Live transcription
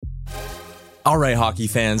All right, hockey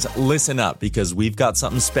fans, listen up because we've got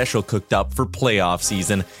something special cooked up for playoff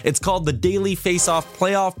season. It's called the Daily Face-Off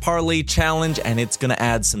Playoff Parlay Challenge, and it's going to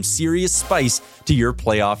add some serious spice to your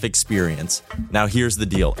playoff experience. Now, here's the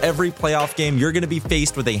deal. Every playoff game, you're going to be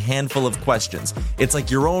faced with a handful of questions. It's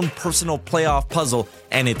like your own personal playoff puzzle,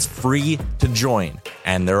 and it's free to join.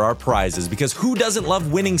 And there are prizes, because who doesn't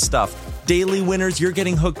love winning stuff? Daily winners, you're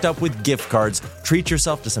getting hooked up with gift cards. Treat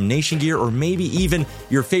yourself to some Nation gear or maybe even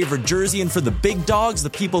your favorite jersey. And for the big dogs, the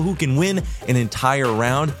people who can win an entire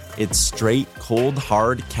round, it's straight, cold,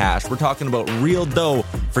 hard cash. We're talking about real dough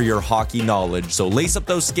for your hockey knowledge. So lace up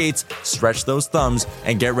those skates, stretch those thumbs,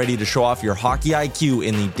 and get ready to show off your hockey IQ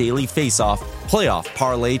in the Daily Face-Off Playoff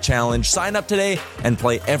Parlay Challenge. Sign up today and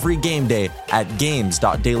play every game day at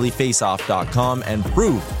games.dailyfaceoff.com and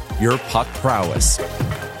prove your puck prowess.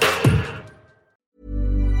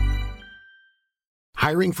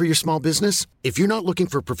 Hiring for your small business? If you're not looking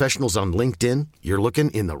for professionals on LinkedIn, you're looking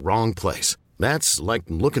in the wrong place. That's like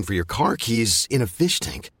looking for your car keys in a fish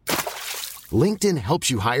tank. LinkedIn helps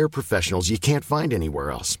you hire professionals you can't find anywhere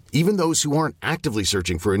else, even those who aren't actively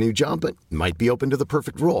searching for a new job but might be open to the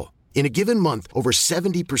perfect role. In a given month, over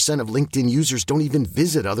 70% of LinkedIn users don't even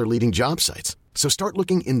visit other leading job sites. So start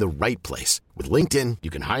looking in the right place. With LinkedIn, you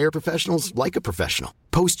can hire professionals like a professional.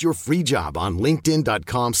 Post your free job on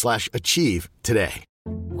linkedin.com/achieve today.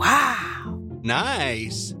 Wow.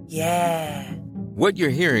 Nice. Yeah. What you're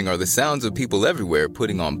hearing are the sounds of people everywhere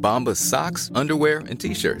putting on Bombas socks, underwear, and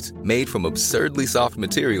T-shirts made from absurdly soft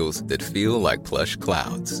materials that feel like plush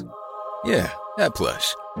clouds. Yeah, that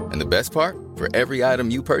plush. And the best part? For every item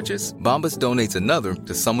you purchase, Bombas donates another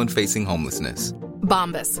to someone facing homelessness.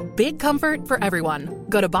 Bombas. Big comfort for everyone.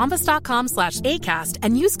 Go to bombas.com/ACAST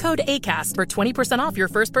and use code ACAST for 20% off your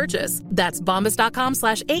first purchase. That's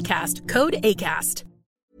bombas.com/ACAST. Code ACAST.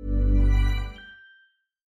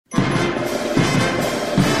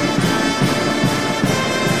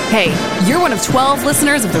 Hey, you're one of 12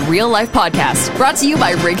 listeners of the Real Life Podcast, brought to you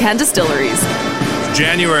by Rig Hand Distilleries.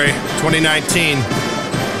 January 2019.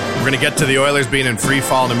 We're going to get to the Oilers being in free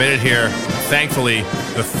fall in a minute here. Thankfully,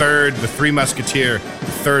 the three musketeer,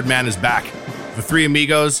 the third man is back. The three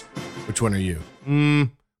amigos, which one are you?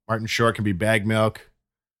 Martin Short can be Bag Milk.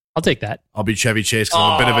 I'll take that. I'll be Chevy Chase because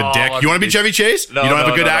I'm a bit of a dick. You want to be Chevy Chase? No, you don't have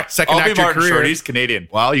a good second I'll act be your Martin career. Short. He's Canadian.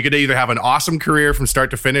 Well, you could either have an awesome career from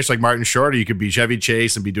start to finish like Martin Short, or you could be Chevy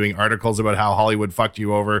Chase and be doing articles about how Hollywood fucked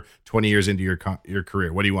you over 20 years into your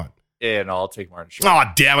career. What do you want? Yeah, no, I'll take Martin Short. Oh,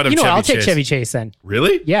 damn it. I'll take Chevy Chase then.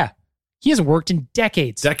 Really? Yeah. He hasn't worked in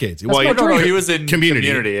decades. Well, he was in Community,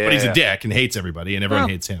 yeah, but he's a dick and hates everybody, and everyone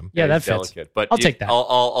hates him. Yeah, that fits. But I'll take that.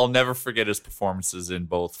 I'll never forget his performances in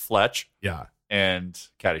both Fletch and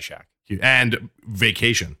Caddyshack. And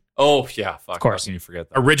Vacation. Oh, yeah. Fuck. Of course. How can you forget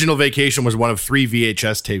that? Original Vacation was one of 3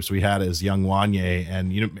 VHS tapes we had as young Wanye,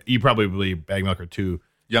 and you probably believe Bag Milk are too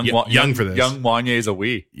young for this. Young Wanye's a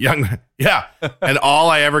wee. Young, yeah. And all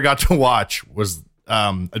I ever got to watch was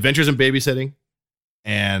Adventures in Babysitting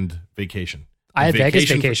and Vacation. I had Vegas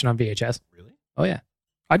Vacation on VHS. Really? Oh, yeah.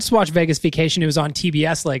 I just watched Vegas Vacation. It was on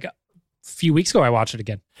TBS like a few weeks ago. I watched it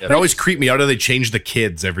again. Yeah, it always creeped me out how they change the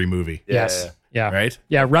kids every movie. Yes. Yeah. Right?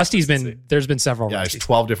 Yeah. There's been several. Yeah, Rusties. there's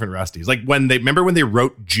 12 different Rusties. Like remember when they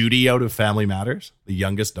wrote Judy out of Family Matters, the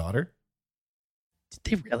youngest daughter? Did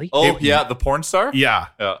they really? Oh, yeah, the porn star? Yeah.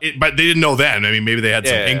 But they didn't know then. I mean, maybe they had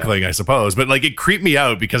some inkling, I suppose. But like, it creeped me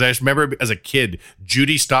out because I just remember as a kid,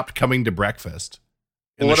 Judy stopped coming to breakfast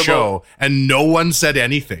in the show, and no one said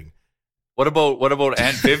anything. What about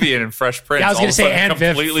Aunt Vivian and Fresh Prince? Yeah, I was going to say Aunt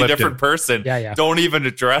Viv. Completely different person. Yeah. Don't even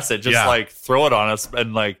address it. Just like throw it on us.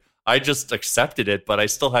 And like, I just accepted it, but I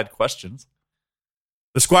still had questions.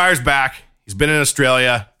 The Squire's back. He's been in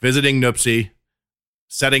Australia, visiting Noopsy,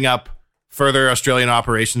 setting up further Australian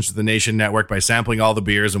operations to the Nation Network by sampling all the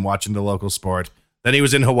beers and watching the local sport. Then he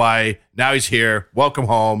was in Hawaii. Now he's here. Welcome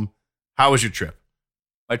home. How was your trip?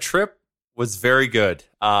 My trip was very good.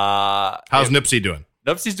 How's Noopsy doing?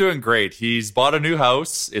 Noopsy's doing great. He's bought a new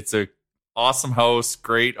house. It's a awesome house.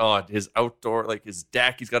 Great. Oh, his outdoor, like his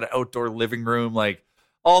deck. He's got an outdoor living room. Like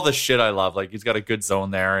all the shit I love. Like he's got a good zone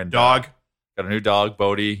there. And dog. Got a new dog,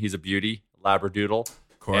 Bodie. He's a beauty, Labradoodle.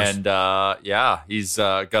 Of course. And he's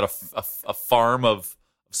got a farm of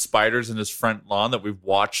spiders in his front lawn that we've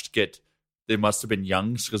watched get. They must have been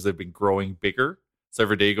young because they've been growing bigger. So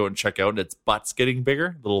every day you go and check out, and its butt's getting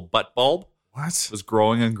bigger. The little butt bulb. What? Was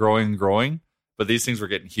growing and growing and growing. But these things were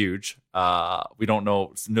getting huge. We don't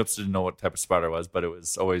know. Noops didn't know what type of spider it was, but it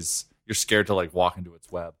was always, you're scared to like walk into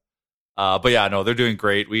its web. But yeah, no, they're doing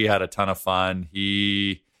great. We had a ton of fun.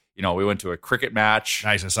 He We went to a cricket match.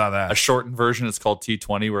 Nice, I saw that. A shortened version. It's called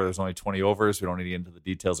T20, where there's only 20 overs. We don't need to get into the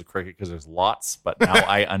details of cricket because there's lots, but now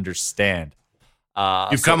I understand.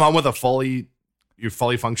 You've come home with you're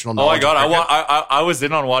fully functional Oh my knowledge. God. I was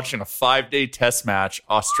in on watching a 5-day test match,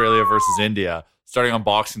 Australia versus India, starting on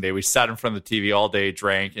Boxing Day. We sat in front of the TV all day,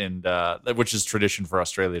 drank, and which is tradition for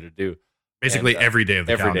Australia to do. Basically every day of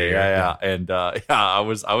the calendar year. Yeah. And I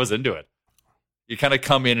was into it. You kind of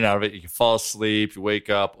come in and out of it. You can fall asleep, you wake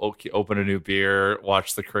up, open a new beer,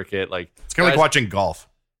 watch the cricket. Like It's kind of like watching golf.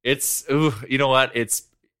 It's you know what?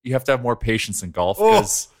 You have to have more patience in golf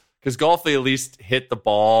because golf, they at least hit the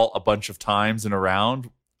ball a bunch of times in a round,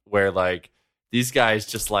 where like these guys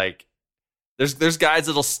just like there's guys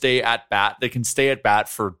that'll stay at bat. They can stay at bat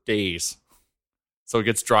for days, so it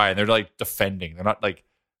gets dry, and they're like defending. They're not like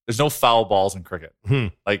there's no foul balls in cricket.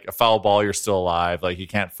 Like a foul ball, you're still alive. Like you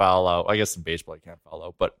can't foul out. I guess in baseball you can't foul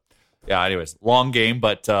out, but yeah. Anyways, long game,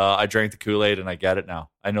 but I drank the Kool-Aid and I get it now.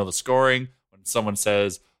 I know the scoring. When someone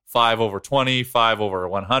says 5 over 20, 5 over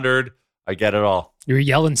 100, I get it all. You were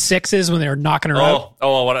yelling sixes when they were knocking her out.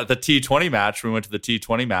 The T20 match. We went to the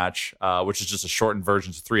T20 match, which is just a shortened version.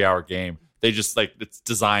 It's a 3-hour game. They just it's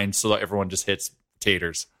designed so that everyone just hits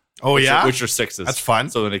taters. Oh, which are sixes. That's fun.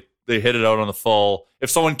 So then they hit it out on the full. If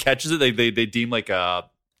someone catches it, they deem like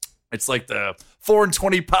it's like the 4 and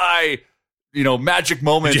 20 pie, magic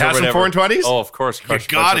moment. Did you have some 4 and 20s? Oh, of course. You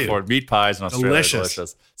got it. Meat pies in Australia.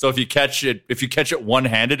 Delicious. So if you catch it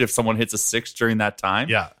one-handed, if someone hits a 6 during that time,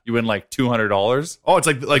 you win like $200. Oh, it's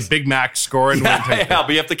like Big Mac scoring. But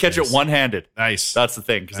you have to catch it one-handed. Nice. That's the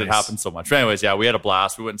thing, because it happens so much. But anyways, we had a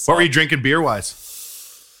blast. We went and saw. What were you drinking beer-wise?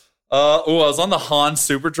 I was on the Han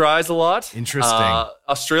Super Dries a lot. Interesting.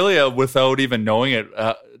 Australia, without even knowing it,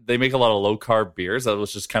 they make a lot of low-carb beers. That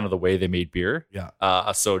was just kind of the way they made beer.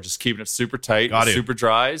 Yeah. So just keeping it super tight, Got it. super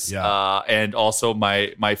dries. Yeah. And also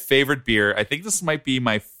my favorite beer, I think this might be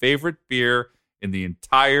my favorite beer in the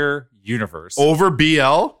entire universe. Over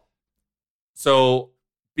BL? So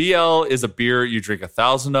BL is a beer you drink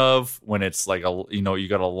 1,000 of when it's like you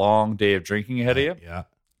got a long day of drinking ahead of you. Yeah.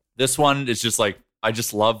 This one is just like, I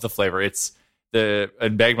just love the flavor. It's in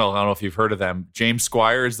Bagmel, I don't know if you've heard of them. James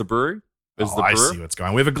Squire is the brewery. I see what's going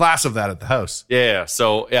on. We have a glass of that at the house. Yeah.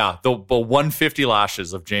 So the 150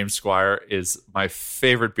 Lashes of James Squire is my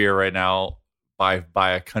favorite beer right now by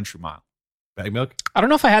a country mile. Bag milk? I don't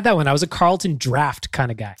know if I had that one. I was a Carlton Draft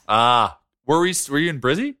kind of guy. Were you in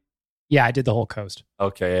Brizzy? Yeah, I did the whole coast.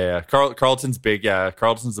 Okay, yeah. Carlton's big. Yeah,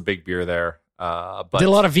 Carlton's a big beer there. But did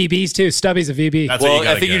a lot of VBs too. Stubby's a VB. I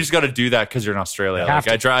think you just got to do that because you're in Australia.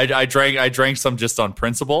 Like, I drank some just on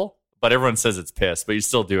principle, but everyone says it's piss. But you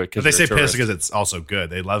still do it because they say piss because it's also good.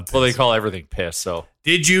 They love piss. Well, they call everything piss. So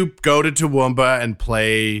did you go to Toowoomba and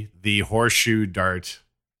play the horseshoe dart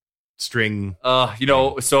string?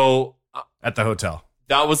 So at the hotel.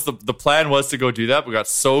 That was the plan was to go do that. We got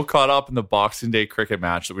so caught up in the Boxing Day cricket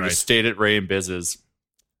match that we just stayed at Ray and Biz's,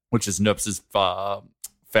 which is Noops's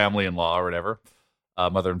family-in-law or whatever,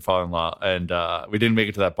 mother and father-in-law, and we didn't make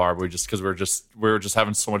it to that bar. But we were just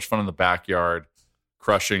having so much fun in the backyard,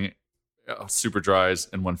 crushing super dries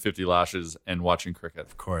and 150 Lashes and watching cricket.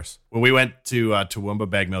 Of course. When we went to Toowoomba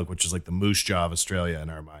Bag Milk, which is like the Moose Jaw of Australia in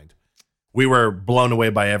our mind, we were blown away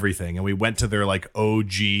by everything, and we went to their like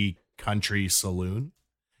OG country saloon.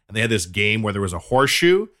 And they had this game where there was a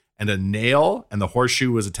horseshoe and a nail, and the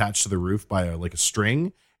horseshoe was attached to the roof by a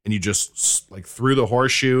string, and you just like threw the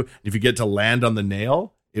horseshoe. And if you get to land on the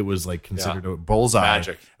nail, it was like considered a bullseye.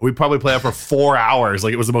 Magic. We'd probably play that for 4 hours.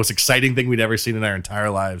 Like it was the most exciting thing we'd ever seen in our entire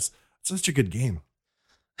lives. It's such a good game.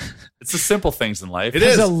 It's the simple things in life.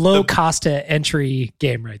 It's a low cost to entry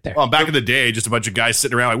game right there. Well, back in the day, just a bunch of guys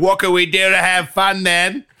sitting around like, what can we do to have fun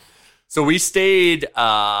then? So we stayed...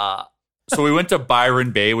 So we went to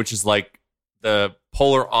Byron Bay, which is like the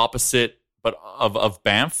polar opposite, but of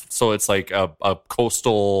Banff. So it's like a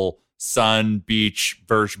coastal sun beach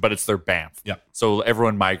version, but it's their Banff. Yeah. So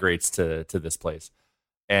everyone migrates to this place,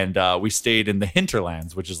 and we stayed in the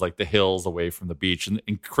hinterlands, which is like the hills away from the beach.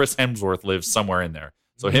 And Chris Hemsworth lives somewhere in there.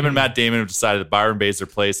 So him and Matt Damon have decided that Byron Bay is their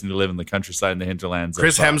place, and to live in the countryside in the hinterlands.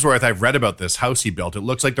 Chris Hemsworth, I've read about this house he built. It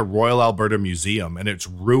looks like the Royal Alberta Museum, and it's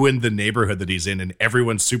ruined the neighborhood that he's in, and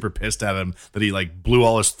everyone's super pissed at him that he like blew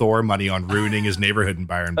all his Thor money on ruining his neighborhood in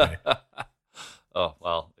Byron Bay. Oh,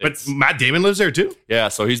 well. But Matt Damon lives there too? Yeah,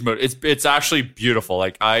 so he's moved. It's actually beautiful.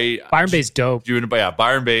 Like Byron Bay's dope.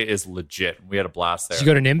 Byron Bay is legit. We had a blast there. Did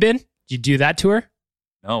you go to Nimbin? Did you do that tour?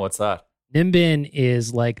 No, what's that? Nimbin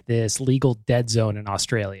is like this legal dead zone in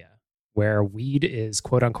Australia. where weed is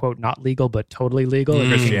quote unquote not legal, but totally legal.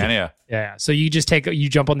 Christiania. Yeah. So you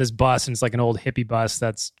jump on this bus and it's like an old hippie bus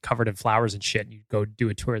that's covered in flowers and shit. And you go do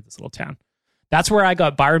a tour of this little town. That's where I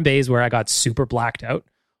got Byron Bay is where I got super blacked out.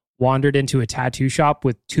 Wandered into a tattoo shop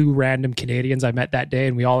with 2 random Canadians I met that day,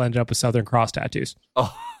 and we all ended up with Southern Cross tattoos.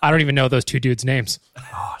 Oh, I don't even know those 2 dudes' names.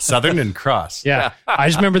 Southern and Cross. Yeah. I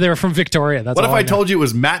just remember they were from Victoria. That's What if all I know. told you it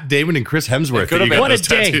was Matt Damon and Chris Hemsworth that you got What a those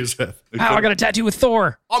day. tattoos with? Wow, I got a tattoo with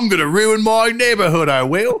Thor. I'm going to ruin my neighborhood, I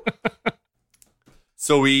will.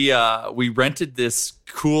 so we rented this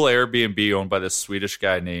cool Airbnb owned by this Swedish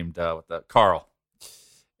guy named Carl,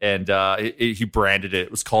 and he branded it.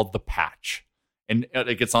 It was called The Patch. And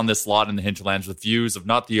it gets on this lot in the hinterlands with views of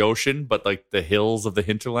not the ocean, but like the hills of the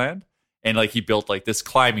hinterland. And like he built like this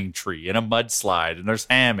climbing tree and a mudslide, and there's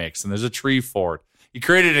hammocks and there's a tree fort. He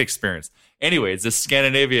created an experience. Anyways, this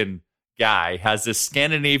Scandinavian guy has this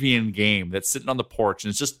Scandinavian game that's sitting on the porch, and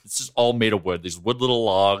it's just all made of wood. These wood little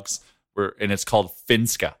logs, and it's called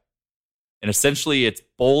Finska. And essentially, it's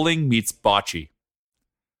bowling meets bocce.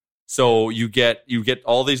 So you get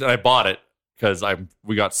all these, and I bought it. Because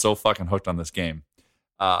we got so fucking hooked on this game,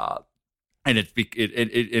 and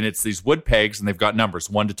it's these wood pegs, and they've got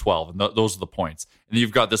numbers 1 to 12, and those are the points. And then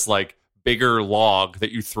you've got this like bigger log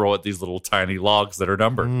that you throw at these little tiny logs that are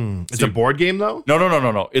numbered. It's a board game though.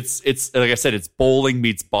 No. It's like I said, it's bowling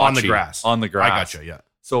meets bocce On the grass. On the grass. I gotcha. Yeah.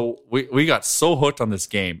 So we got so hooked on this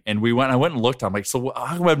game, and I went and looked. I'm like, so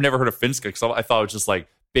how come I've never heard of Finska? Because I thought it was just like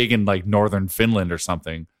big in like northern Finland or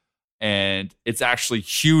something. And it's actually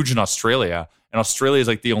huge in Australia. And Australia is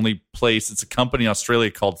like the only place. It's a company in Australia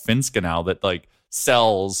called Finska now that like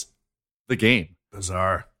sells the game.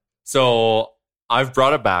 Bizarre. So I've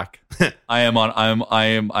brought it back. I'm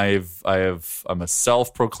a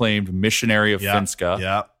self-proclaimed missionary of Finska.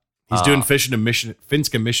 Yeah. He's doing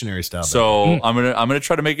Finska missionary style. So I'm gonna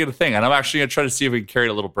try to make it a thing, and I'm actually gonna try to see if we can carry it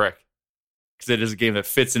a little brick. Because it is a game that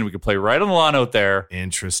fits in. We can play right on the lawn out there.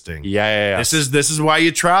 Interesting. Yeah. This is why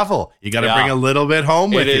you travel. You got to bring a little bit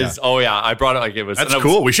home with you. It is. Oh yeah, I brought it like it was. That's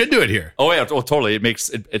cool. We should do it here. Oh yeah, totally. It makes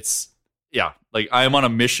it's like I am on a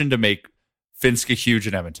mission to make Finska huge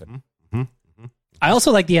in Edmonton. Mm-hmm. I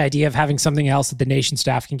also like the idea of having something else that the nation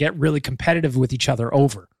staff can get really competitive with each other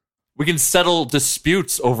over. We can settle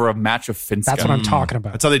disputes over a match of Finska. That's what I'm talking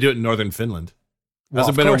about. That's how they do it in northern Finland. Well,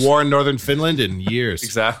 Hasn't been a war in northern Finland in years.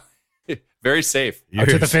 Exactly. Very safe. Out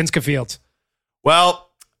to the Finska fields. Well,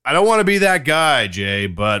 I don't want to be that guy, Jay,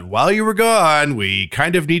 but while you were gone, we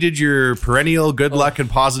kind of needed your perennial good luck and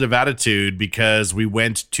positive attitude because we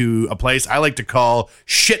went to a place I like to call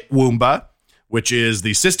Shitwoomba, which is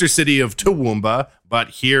the sister city of Toowoomba, but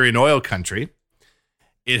here in oil country.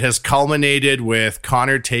 It has culminated with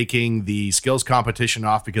Connor taking the skills competition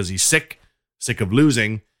off because he's sick of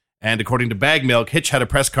losing. And according to Bag Milk, Hitch had a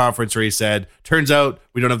press conference where he said, turns out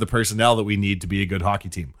we don't have the personnel that we need to be a good hockey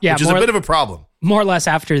team, which is a bit of a problem. More or less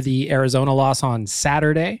after the Arizona loss on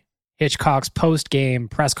Saturday, Hitchcock's post-game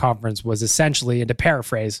press conference was essentially, and to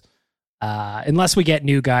paraphrase, unless we get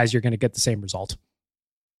new guys, you're going to get the same result.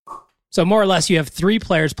 So more or less, you have 3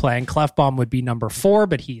 players playing. Clefbaum would be number 4,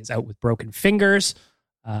 but he is out with broken fingers.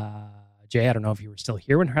 Jay, I don't know if you were still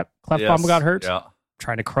here when Clefbaum got hurt. Yeah.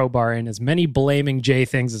 Trying to crowbar in as many blaming Jay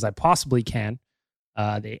things as I possibly can.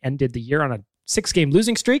 They ended the year on a 6-game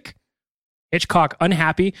losing streak. Hitchcock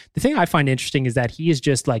unhappy. The thing I find interesting is that he is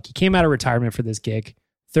just like, he came out of retirement for this gig,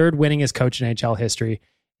 3rd winningest coach in NHL history.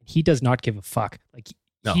 He does not give a fuck. Like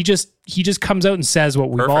he just comes out and says what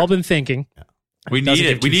we've all been thinking. Yeah. We need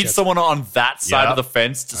it. We need someone on that side of the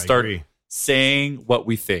fence to start saying what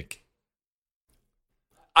we think.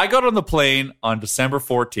 I got on the plane on December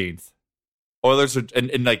 14th. Oilers are,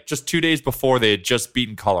 and like just 2 days before, they had just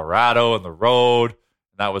beaten Colorado on the road.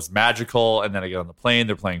 And that was magical. And then I get on the plane,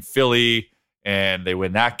 they're playing Philly, and they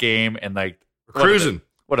win that game. And like cruising.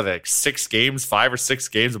 What are they? Like 6 games, 5 or 6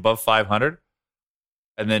 games above 500,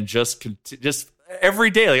 and then just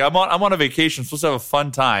every day. Like I'm on a vacation, supposed to have a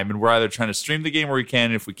fun time, and we're either trying to stream the game where we can.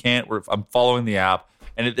 And if we can't, I'm following the app,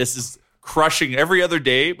 and this is crushing. Every other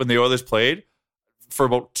day when the Oilers played for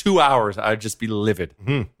about 2 hours, I'd just be livid.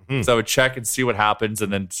 So I would check and see what happens,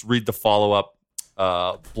 and then read the follow-up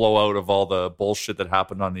blowout of all the bullshit that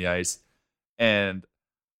happened on the ice. And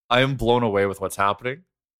I am blown away with what's happening.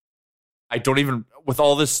 I don't even, with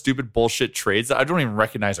all this stupid bullshit trades, I don't even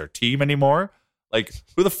recognize our team anymore. Like,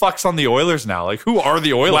 who the fuck's on the Oilers now? Like, who are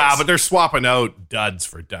the Oilers? Wow, but they're swapping out duds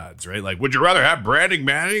for duds, right? Like, would you rather have Brandon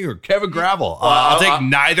Manning or Kevin Gravel? I'll take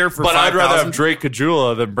neither for 5,000. But I'd rather have Drake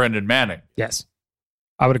Caggiula than Brendan Manning. Yes.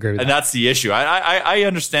 I would agree with that. And that's the issue. I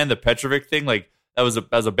understand the Petrovic thing. Like, that was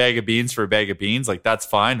as a bag of beans for a bag of beans. Like, that's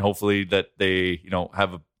fine. Hopefully that they,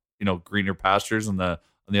 have greener pastures on the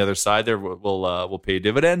other side there will pay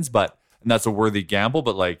dividends, and that's a worthy gamble.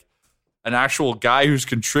 But like an actual guy who's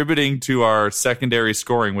contributing to our secondary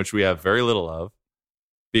scoring, which we have very little of,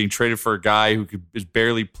 being traded for a guy who is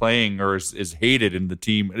barely playing or is hated in the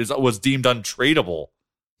team, was deemed untradeable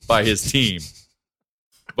by his team,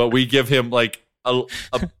 but we give him like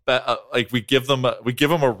we give him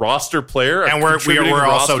a roster player, and we're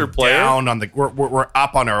also down on we're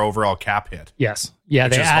up on our overall cap hit. Yes, yeah,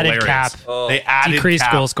 they added hilarious. cap. They added decreased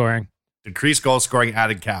cap. goal scoring. Decreased goal scoring,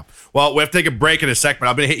 added cap. Well, we have to take a break in a sec, but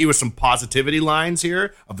I'm going to hit you with some positivity lines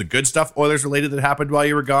here of the good stuff Oilers related that happened while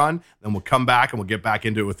you were gone. Then we'll come back and we'll get back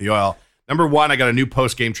into it with the Oil. Number one, I got a new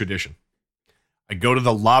post-game tradition. I go to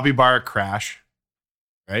the lobby bar at Crash,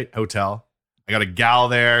 right? Hotel. I got a gal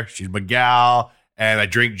there. She's my gal. And I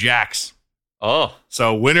drink Jacks. Oh.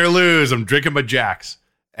 So win or lose, I'm drinking my Jacks.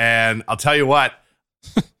 And I'll tell you what,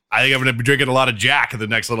 I think I'm going to be drinking a lot of Jack in the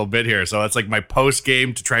next little bit here. So that's like my post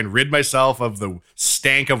game to try and rid myself of the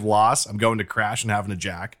stank of loss. I'm going to Crash and having a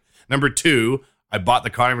Jack. Number two, I bought the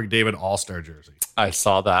Connor McDavid All-Star jersey. I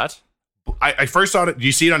saw that. I first saw it. Do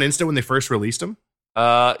you see it on Insta when they first released them?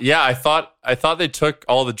 Yeah, I thought they took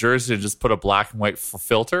all the jerseys and just put a black and white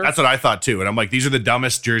filter. That's what I thought too. And I'm like, these are the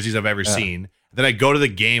dumbest jerseys I've ever seen. Then I go to the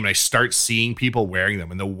game and I start seeing people wearing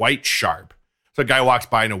them, and the white sharp. So a guy walks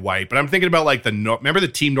by in a white, but I'm thinking about like remember the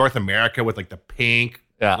Team North America with like the pink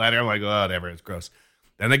letter? I'm like, oh, whatever, it's gross.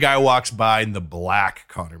 Then the guy walks by in the black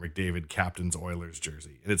Connor McDavid Captain's Oilers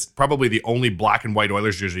jersey. And it's probably the only black and white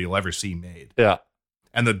Oilers jersey you'll ever see made. Yeah.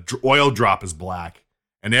 And the oil drop is black,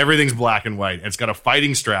 and everything's black and white. And it's got a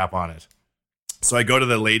fighting strap on it. So I go to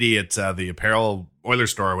the lady at the apparel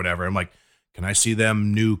Oilers store or whatever. I'm like, can I see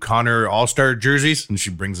them new Connor All-Star jerseys? And she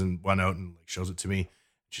brings one out and like shows it to me.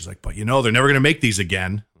 She's like, but they're never going to make these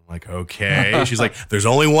again. I'm like, okay. She's like, there's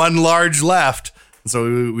only one large left. And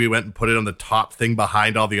so we went and put it on the top thing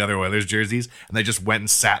behind all the other Oilers jerseys. And I just went and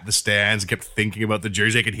sat in the stands and kept thinking about the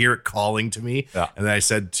jersey. I could hear it calling to me. Yeah. And then I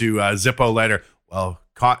said to Zippo later, well,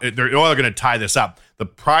 they're all going to tie this up. The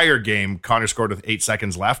prior game, Connor scored with 8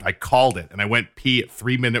 seconds left. I called it, and I went pee at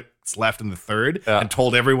 3 minutes left in the third and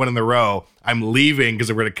told everyone in the row, I'm leaving because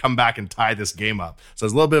we're going to come back and tie this game up. So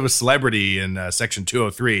it's a little bit of a celebrity in section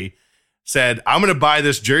 203. Said, I'm going to buy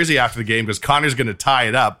this jersey after the game because Connor's going to tie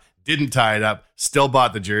it up. Didn't tie it up, still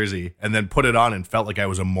bought the jersey, and then put it on and felt like I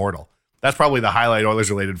was immortal. That's probably the highlight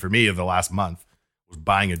Oilers related for me of the last month, was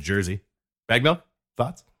buying a jersey. Bag milk?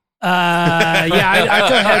 Thoughts? I'd go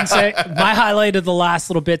ahead and say my highlight of the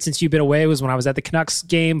last little bit since you've been away was when I was at the Canucks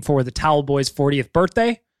game for the Towel Boys' 40th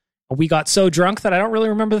birthday. We got so drunk that I don't really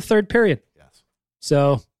remember the third period. Yes.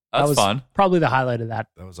 So that was fun. Probably the highlight of that.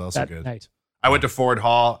 That was also good. Night. I went to Ford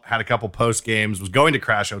Hall, had a couple post games, was going to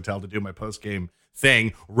Crash Hotel to do my post game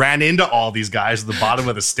thing, ran into all these guys at the bottom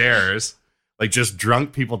of the stairs, like just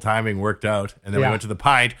drunk people timing worked out. And then we went to the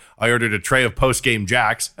Pint. I ordered a tray of post game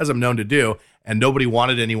Jacks, as I'm known to do, and nobody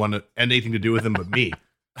wanted anything to do with them but me.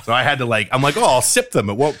 So I had to I'm like, I'll sip them.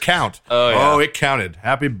 It won't count. Oh, it counted.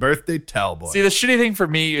 Happy birthday, Tell Boy. See, the shitty thing for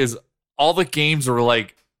me is all the games were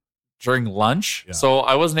like during lunch. Yeah. So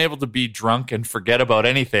I wasn't able to be drunk and forget about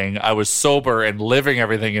anything. I was sober and living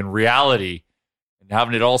everything in reality and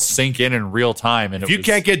having it all sink in real time. And if you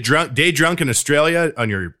can't get day drunk in Australia on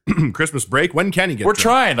your Christmas break, when can you get We're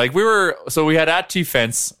drunk? trying. We had at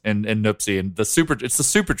T-Fence in Nupsy, and it's the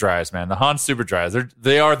Super Dries, man. The Hans Super Dries.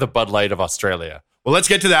 They are the Bud Light of Australia. Well, let's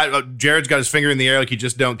get to that. Jared's got his finger in the air like he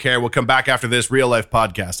just don't care. We'll come back after this real life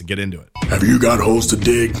podcast and get into it. Have you got holes to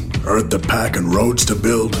dig, earth to pack, and roads to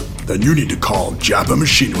build? Then you need to call Japa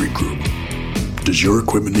Machinery Group. Does your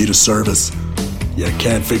equipment need a service? You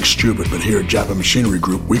can't fix stupid, but here at Japa Machinery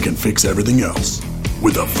Group, we can fix everything else.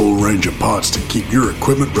 With a full range of parts to keep your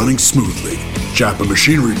equipment running smoothly. Japa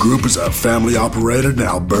Machinery Group is a family-operated and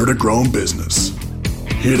Alberta-grown business.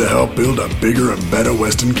 Here to help build a bigger and better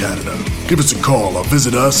Western Canada. Give us a call or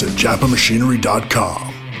visit us at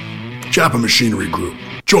japamachinery.com. Japa Machinery Group.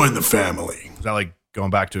 Join the family. Is that like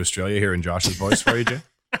going back to Australia here in Josh's voice for you, Jay?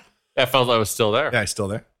 I felt I was still there. Yeah, still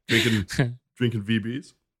there. Drinking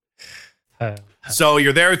VBs. So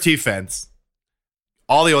you're there at T-Fence.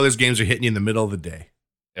 All the Oilers games are hitting you in the middle of the day.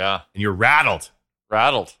 Yeah. And you're rattled.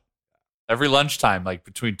 Every lunchtime, like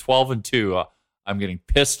between 12 and 2, I'm getting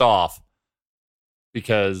pissed off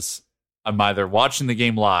because I'm either watching the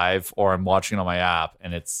game live or I'm watching it on my app,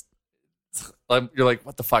 and you're like,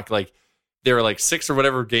 what the fuck? Like, they were like 6 or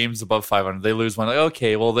whatever games above 500. They lose one. Like,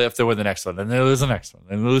 okay, well, they have to win the next one. Then they lose the next one.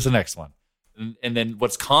 Then they lose the next one. And then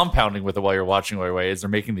what's compounding with it while you're watching all your way is they're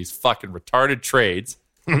making these fucking retarded trades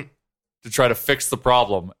to try to fix the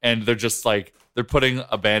problem. And they're just like, they're putting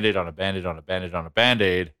a Band-Aid on a Band-Aid on a Band-Aid on a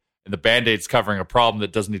Band-Aid. And the Band-Aid's covering a problem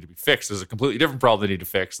that doesn't need to be fixed. There's a completely different problem they need to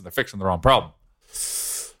fix, and they're fixing the wrong problem.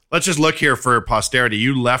 Let's just look here for posterity.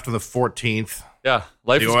 You left on the 14th. Yeah,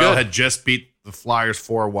 life The is Oil good. had just beat the Flyers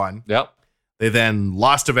 4-1. Yep. They then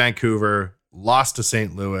lost to Vancouver, lost to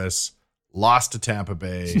St. Louis, lost to Tampa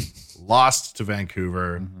Bay, lost to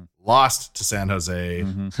Vancouver, lost to San Jose,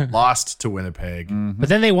 lost to Winnipeg. But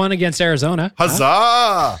then they won against Arizona.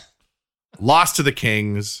 Huzzah! Lost to the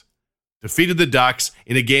Kings, defeated the Ducks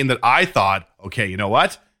in a game that I thought, okay, you know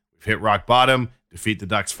what? We've hit rock bottom, defeat the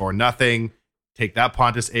Ducks 4-0. Take that,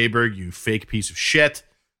 Pontus Aberg, you fake piece of shit.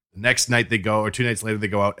 The next night they go, or 2 nights later, they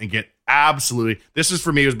go out and get absolutely, this is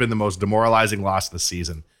for me, has been the most demoralizing loss of the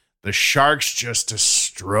season. The Sharks just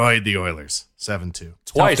destroyed the Oilers 7-2.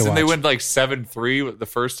 Twice, to and they watch. went like 7-3 the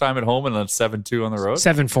first time at home and then 7-2 on the road.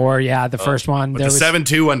 7-4, yeah, the first one. But There the was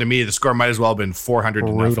 7-2 one, to me, the score might as well have been 400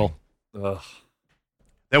 to brutal. nothing. Ugh.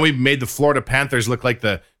 Then we made the Florida Panthers look like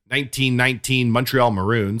the 1919 Montreal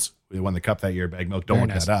Maroons. We won the cup that year, Bag Milk. Don't Very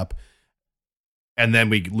look nice. that up. And then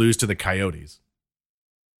we lose to the Coyotes.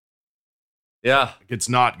 Yeah. It's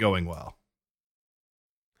not going well.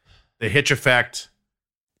 The hitch effect,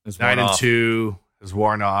 It's worn 9-2, has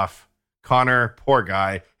worn off. Connor, poor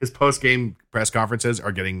guy, his post-game press conferences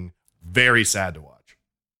are getting very sad to watch.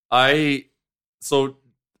 So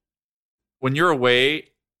when you're away,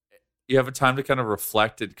 you have a time to kind of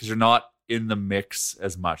reflect it because you're not in the mix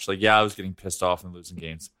as much. Like, yeah, I was getting pissed off and losing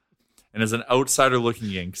games. And as an outsider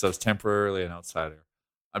looking in, because I was temporarily an outsider,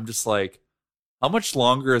 I'm just like, how much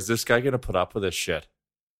longer is this guy going to put up with this shit?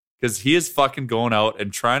 Because he is fucking going out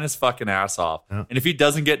and trying his fucking ass off. Yeah. And if he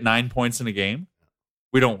doesn't get 9 points in a game,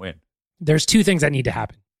 we don't win. There's two things that need to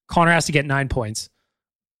happen. Connor has to get 9 points,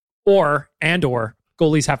 or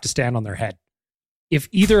goalies have to stand on their head. If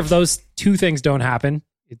either of those two things don't happen,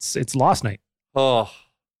 it's loss night. Oh.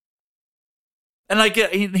 And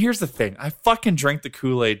here's the thing. I fucking drank the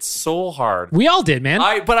Kool-Aid so hard. We all did, man.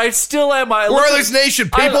 But I still am. We're Oilers Nation,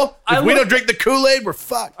 people. If we look- don't drink the Kool-Aid, we're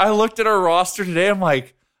fucked. I looked at our roster today. I'm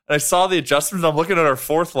like, and I saw the adjustments. I'm looking at our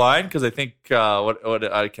fourth line because I think what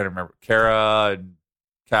I can't remember. Kara and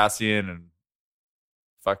Cassian and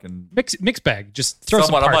fucking Mix bag. Just throw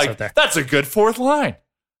someone. some I'm parts like, out there. that's a good fourth line.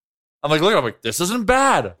 I'm like, this isn't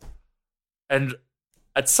bad. And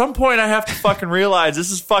at some point, I have to fucking realize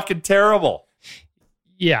this is fucking terrible.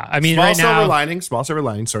 Yeah, I mean, small right now, silver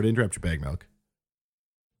lining. Sorry to interrupt you, Bag Milk.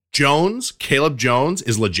 Caleb Jones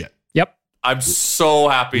is legit. yep. I'm so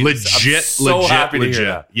happy. Legit, I'm so happy to hear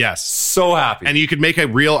that. Yes. So happy. And you could make a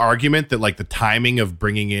real argument that like the timing of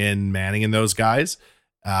bringing in Manning and those guys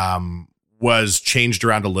was changed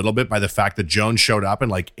around a little bit by the fact that Jones showed up and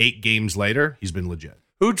like 8 games later, he's been legit.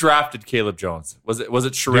 Who drafted Caleb Jones? Was it The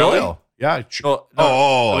Chiarelli? Oil. Yeah.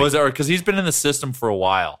 Was it? Because he's been in the system for a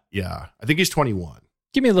while. Yeah. I think he's 21.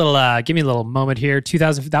 Give me a little moment here.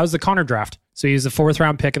 2000. That was the Connor draft. So he was the 4th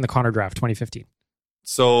round pick in the Connor draft, 2015.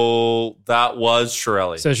 So that was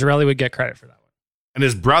Chiarelli. So Chiarelli would get credit for that one. And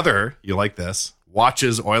his brother, you like this,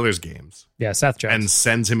 watches Oilers games Yeah, Seth Jones. and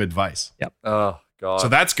sends him advice. Oh God. So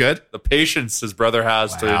that's good. the patience his brother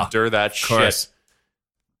has to Wow. endure that Of course. shit.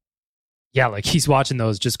 Yeah, like he's watching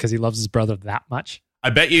those just because he loves his brother that much. I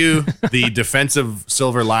bet you the defensive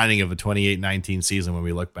silver lining of the 28-19 season when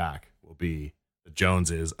we look back will be that Jones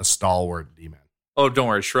is a stalwart D-man. Oh, don't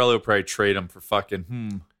worry. Chiarelli will probably trade him for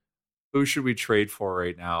fucking. Who should we trade for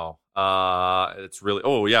right now? It's really.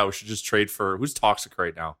 Oh yeah, we should just trade for who's toxic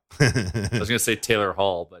right now. I was gonna say Taylor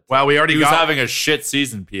Hall, but Well, we already he was got. having a shit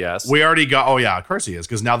season. P.S. We already got. Oh yeah, of course he is,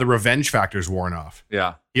 because now the revenge factor's worn off.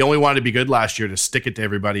 Yeah, He only wanted to be good last year to stick it to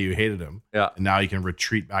everybody who hated him, yeah, and now he can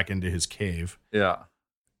retreat back into his cave. yeah.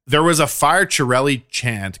 There was a Fire Chiarelli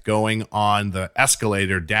chant going on the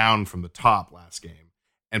escalator down from the top last game,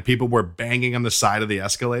 and people were banging on the side of the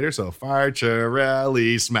escalator. So Fire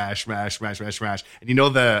Chiarelli, smash, smash, smash, smash, smash. And you know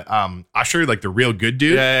the usher, like the real good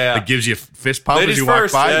dude, Yeah. that gives you fist pump Ladies as you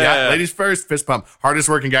first. walk by. Yeah. Ladies first, fist pump. Hardest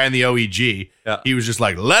working guy in the OEG. Yeah. He was just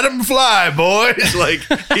like, let him fly, boys. Like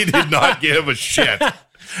he did not give a shit.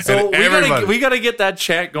 So And we gotta get that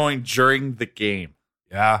chant going during the game.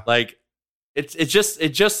 yeah. Like it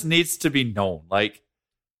just needs to be known. Like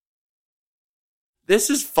this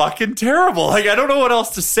is fucking terrible. Like I don't know what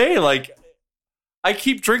else to say. Like I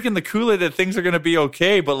keep drinking the Kool-Aid that things are gonna be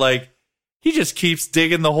okay, but like he just keeps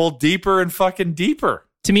digging the hole deeper and fucking deeper.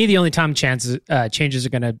 To me, the only time changes are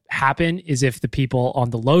going to happen is if the people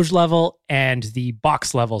on the Loge level and the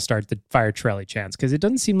box level start the Fire Chiarelli chants, because it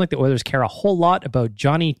doesn't seem like the Oilers care a whole lot about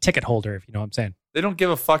Johnny Ticket Holder, if you know what I'm saying. They don't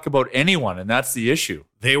give a fuck about anyone, and that's the issue.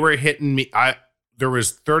 They were hitting me. There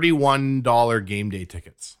was $31 game day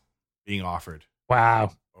tickets being offered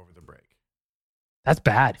Wow. over the break. That's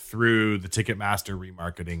bad. through the Ticketmaster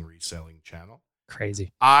remarketing reselling channel.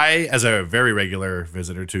 Crazy. I, as a very regular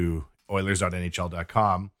visitor to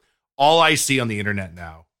Oilers.nhl.com, all I see on the internet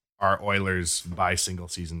now are Oilers buy single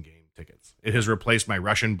season game tickets. It has replaced my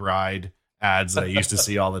Russian Bride ads that I used to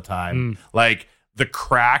see all the time. Like, the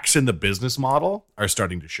cracks in the business model are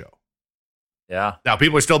starting to show. Yeah. Now,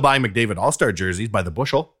 people are still buying McDavid All-Star jerseys by the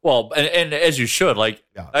bushel. Well, and as you should, like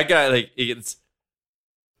Yeah. that guy, like it's.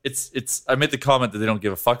 I made the comment that they don't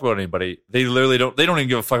give a fuck about anybody. They literally don't. They don't even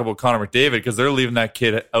give a fuck about Connor McDavid because they're leaving that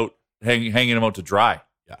kid out, hanging him out to dry.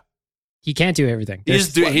 He can't do everything. He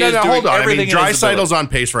is doing hold on. I mean, everything. in his Draisaitl's ability. on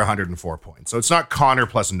pace for 104 points, so it's not Connor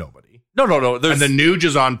plus nobody. No. And the Nuge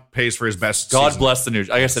is on pace for his best. God season. bless the news.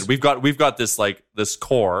 Like I said, we've got this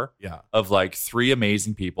core Yeah. of like 3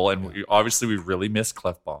 amazing people, and obviously we really miss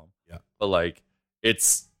Clefbaum. Yeah. But like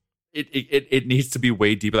it needs to be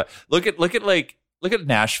way deeper. Look at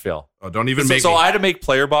Nashville. Oh, don't even So, make so me. I had to make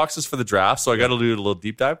player boxes for the draft, so I got to do a little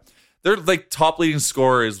deep dive. Their like top leading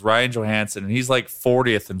scorer is Ryan Johansson, and he's like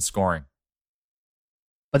 40th in scoring.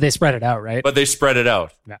 But they spread it out, right? But they spread it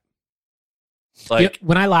out. Yeah. Like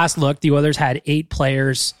when I last looked, the Oilers had 8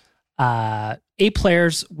 players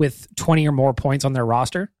with 20 or more points on their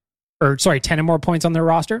roster. 10 or more points on their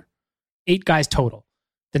roster. 8 guys total.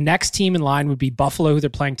 The next team in line would be Buffalo, who they're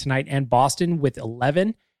playing tonight, and Boston with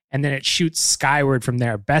 11. And then it shoots skyward from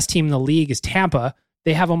there. Best team in the league is Tampa.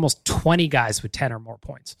 They have almost 20 guys with 10 or more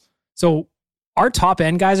points. So our top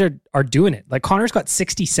end guys are doing it. Like Connor's got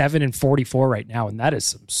 67 and 44 right now, and that is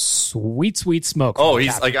some sweet smoke. oh,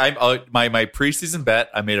 he's like my preseason bet.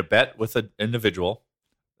 I made a bet with an individual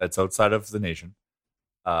that's outside of the nation.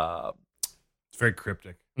 It's very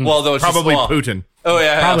cryptic. Well, though it's Probably just, Putin. Oh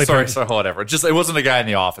yeah, Probably sorry, Putin. whatever. Just it wasn't a guy in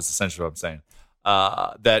the office. Essentially, what I'm saying.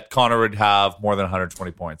 That Connor would have more than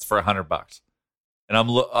 120 points for $100, and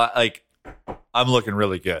I'm looking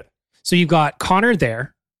really good. So you've got Connor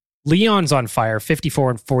there. Leon's on fire,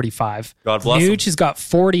 54 and 45. God bless him. Nuge has got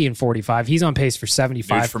 40 and 45. He's on pace for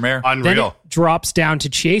 75. Nuge for mayor. Then Unreal. it drops down to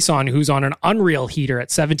Chiasson, who's on an unreal heater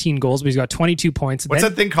at 17 goals, but he's got 22 points. What's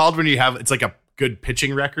Then, that thing called when you have, it's like a good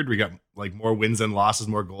pitching record? We got like more wins than losses,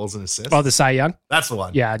 more goals and assists. Oh, the Cy Young? That's the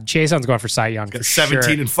one. Yeah, Chiasson's going for Cy Young. Got for 17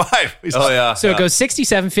 sure. and 5. Oh yeah. So it goes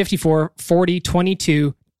 67, 54, 40,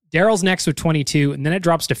 22. Daryl's next with 22, and then it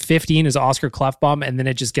drops to 15 as Oscar Clefbaum, and then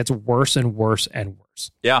it just gets worse and worse and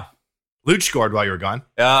worse. Yeah. Luch scored while you were gone.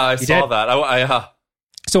 Yeah, I He saw did. that. I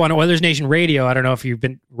So on Oilers Nation Radio, I don't know if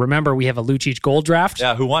remember, we have a Lucic goal draft.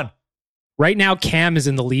 yeah. Who won? Right now, Cam is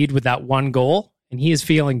in the lead with that one goal, and he is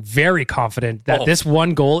feeling very confident that Oh, this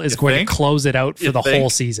one goal is you going think? to close it out for You the think? whole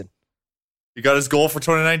season. He got his goal for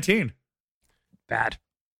 2019. Bad.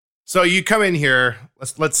 So you come in here.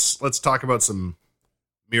 Let's talk about some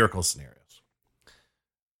miracle scenarios.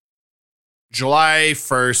 July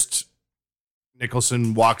 1st,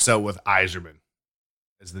 Nicholson walks out with Yzerman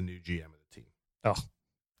as the new GM of the team. Oh,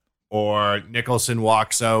 Or Nicholson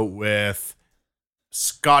walks out with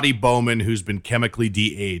Scotty Bowman, who's been chemically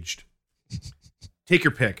de-aged. Take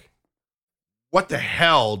your pick. What the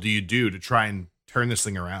hell do you do to try and turn this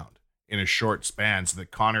thing around in a short span so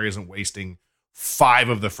that Connor isn't wasting 5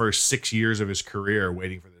 of the first 6 years of his career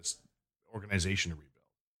waiting for this organization to rebuild?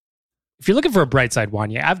 if you're looking for a bright side,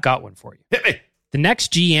 Wanya, I've got one for you. Hit me. The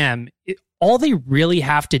next GM, all they really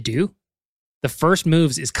have to do, the first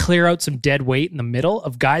moves, is clear out some dead weight in the middle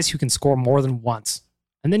of guys who can score more than once.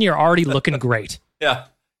 And then you're already looking great. Yeah.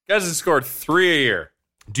 Guys have scored 3 a year.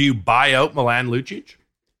 Do you buy out Milan Lucic?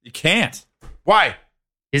 You can't. Why?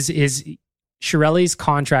 Is Chiarelli's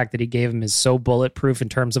contract that he gave him is so bulletproof in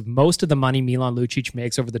terms of most of the money Milan Lucic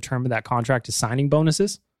makes over the term of that contract is signing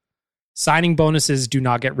bonuses. Signing bonuses do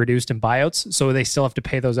not get reduced in buyouts, so they still have to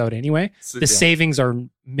pay those out anyway. So, The yeah. savings are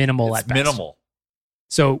minimal It's at best. minimal.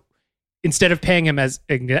 So instead of paying him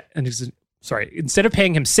instead of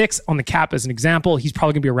paying him 6 on the cap as an example, he's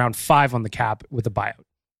probably going to be around 5 on the cap with a buyout.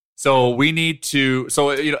 So we need to. So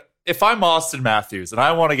if I'm Austin Matthews and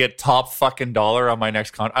I want to get top fucking dollar on my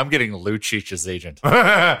next contract, I'm getting Lucic as agent.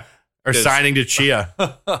 Or Yes. signing to Chia.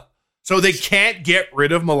 So they can't get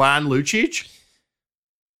rid of Milan Lucic?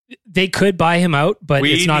 They could buy him out, but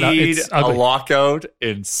We it's not. need It's a ugly. lockout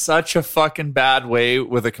in such a fucking bad way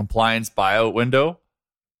with a compliance buyout window.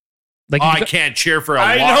 Like Oh, you've I got- can't cheer for a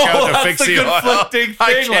I lockout know to that's fix the the oil. conflicting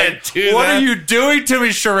I thing. can't Like, do what that. are you doing to me,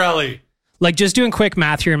 Chiarelli? Like just doing quick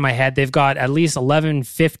math here in my head, they've got at least 11,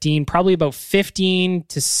 15, probably about 15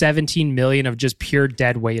 to 17 million of just pure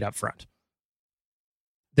dead weight up front.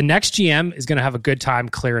 The next GM is going to have a good time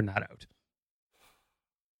clearing that out.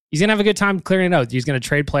 He's going to have a good time clearing it out. He's going to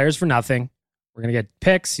trade players for nothing. We're going to get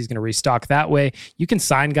picks. He's going to restock that way. You can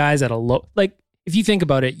sign guys at a low, like if you think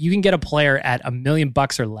about it, you can get a player at $1 million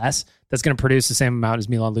or less that's going to produce the same amount as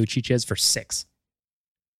Milan Lucic is for 6.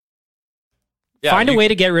 Yeah, Find a way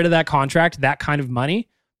to get rid of that contract, that kind of money.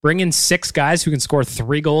 Bring in 6 guys who can score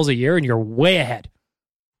 3 goals a year, and you're way ahead.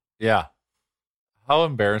 Yeah. How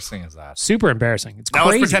embarrassing is that? Super embarrassing. It's Now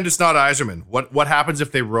crazy. let's pretend it's not Yzerman. What happens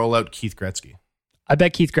if they roll out Keith Gretzky? I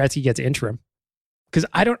bet Keith Gretzky gets interim. Because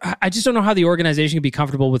I just don't know how the organization can be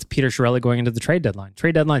comfortable with Peter Chiarelli going into the trade deadline.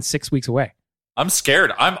 Trade deadline's 6 weeks away. I'm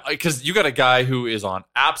scared. Because you got a guy who is on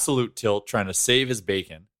absolute tilt trying to save his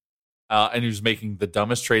bacon, and who's making the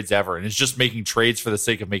dumbest trades ever, and is just making trades for the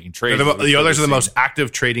sake of making trades. The Oilers are the most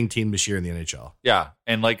active trading team this year in the NHL. Yeah,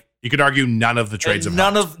 and like you could argue none of the trades have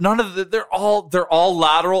none of the, they're all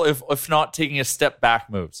lateral, if not taking a step back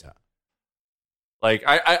moves. Yeah. Like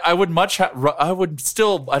I would I would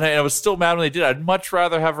still, and I was still mad when they did. I'd much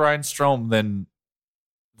rather have Ryan Strome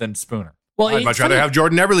than Spooner. Well, I'd much rather have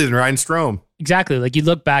Jordan Eberle than Ryan Strome. Exactly. Like you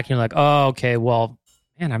look back and you're like, oh, okay, well,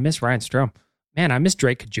 man, I miss Ryan Strome. Man, I miss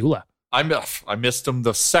Drake Caggiula. I missed him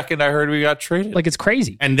the second I heard we got traded. Like it's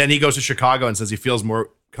crazy. And then he goes to Chicago and says he feels more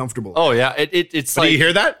comfortable. Oh yeah, it's. But like, do you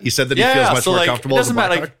hear that? He said that he feels much more comfortable. It doesn't as a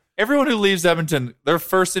matter. Blackhawk. Like everyone who leaves Edmonton, their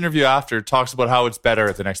first interview after talks about how it's better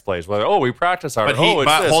at the next place. Whether we practice harder. But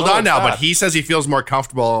hold on now. But he says he feels more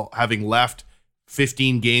comfortable having left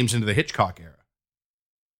 15 games into the Hitchcock era.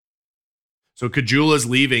 So Caggiula's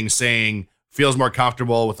leaving, saying feels more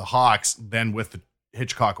comfortable with the Hawks than with the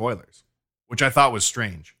Hitchcock Oilers, which I thought was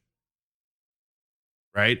strange.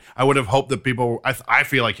 Right? I would have hoped that people. I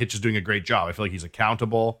feel like Hitch is doing a great job. I feel like he's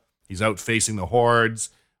accountable. He's out facing the hordes.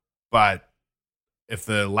 But if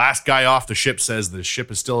the last guy off the ship says the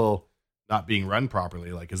ship is still not being run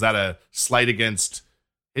properly, like, is that a slight against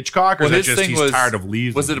Hitchcock, or is that just he's tired of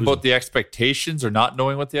leaving? Was it about the expectations, or not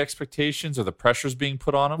knowing what the expectations, or the pressures being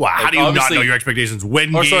put on him? Well, how do you not know your expectations?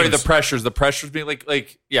 Win games. Sorry, the pressures being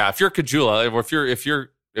like yeah. If you're Caggiula, or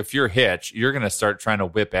if you're Hitch, you're gonna start trying to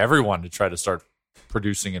whip everyone to try to start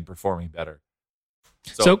producing and performing better.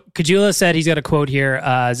 So Caggiula said, he's got a quote here.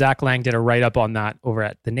 Zach Lang did a write-up on that over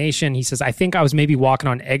at The Nation. He says, I think I was maybe walking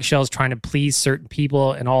on eggshells trying to please certain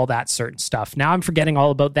people and all that certain stuff. Now I'm forgetting all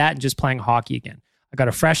about that and just playing hockey again. I got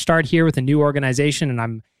a fresh start here with a new organization, and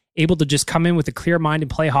I'm able to just come in with a clear mind and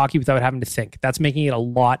play hockey without having to think. That's making it a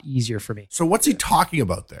lot easier for me. So what's he talking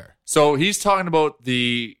about there? So he's talking about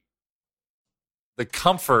the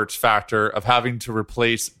comfort factor of having to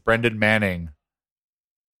replace Brendan Manning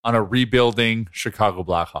on a rebuilding Chicago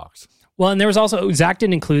Blackhawks. Well, and there was also, Zach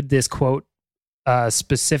didn't include this quote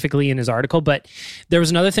specifically in his article, but there was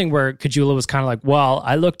another thing where Caggiula was kind of like, well,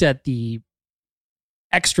 I looked at the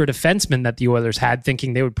extra defenseman that the Oilers had,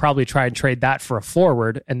 thinking they would probably try and trade that for a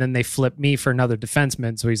forward, and then they flipped me for another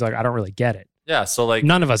defenseman. So he's like, I don't really get it. Yeah, so like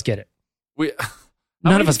none of us get it.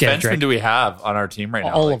 None of us get it. How many defensemen do we have on our team right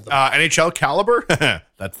now? All of them. NHL caliber?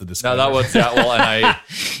 That's the discussion. No, that was well, and I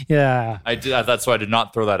yeah, I did. That's why I did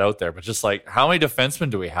not throw that out there. But just like, how many defensemen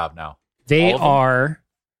do we have now? They are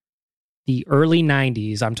the early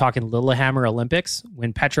 90s. I'm talking Lillehammer Olympics,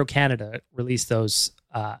 when Petro-Canada released those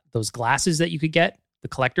glasses that you could get, the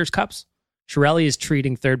collector's cups. Chiarelli is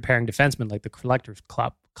treating third pairing defensemen like the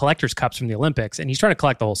collector's cups from the Olympics, and he's trying to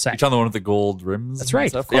collect the whole set. You're talking the one with the gold rims? That's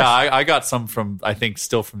right. Yeah, I got some from, I think,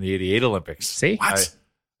 still from the '88 Olympics. See? What?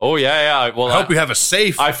 Yeah. Well, I hope you have a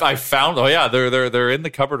safe. I found. Oh yeah, they're in the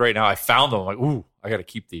cupboard right now. I found them. I'm like, ooh, I got to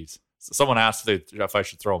keep these. So someone asked if I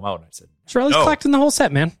should throw them out, and I said, Chiarelli's collecting the whole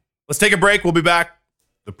set, man. Let's take a break. We'll be back.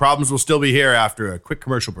 The problems will still be here after a quick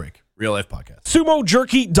commercial break. Real Life Podcast.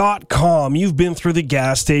 SumoJerky.com. You've been through the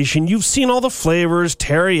gas station. You've seen all the flavors,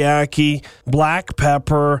 teriyaki, black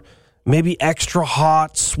pepper, maybe extra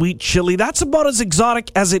hot, sweet chili. That's about as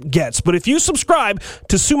exotic as it gets. But if you subscribe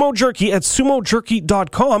to Sumo Jerky at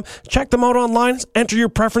SumoJerky.com, check them out online, enter your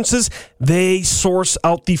preferences. They source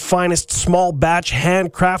out the finest small batch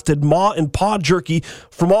handcrafted maw and paw jerky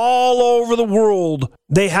from all over the world.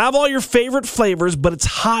 They have all your favorite flavors, but it's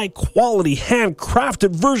high quality, handcrafted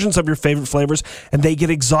versions of your favorite flavors, and they get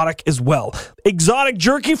exotic as well. Exotic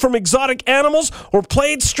jerky from exotic animals, or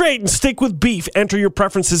play it straight and stick with beef. Enter your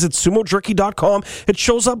preferences at SumoJerky.com. It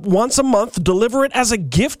shows up once a month. Deliver it as a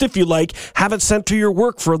gift if you like. Have it sent to your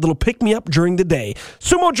work for a little pick-me-up during the day.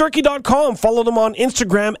 SumoJerky.com. Follow them on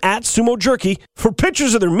Instagram at SumoJerky for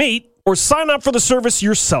pictures of their meat, or sign up for the service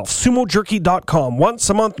yourself. SumoJerky.com. Once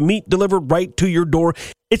a month, meat delivered right to your door.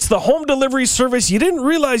 It's the home delivery service you didn't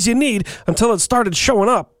realize you need until it started showing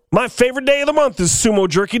up. My favorite day of the month is Sumo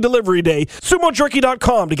Jerky Delivery Day.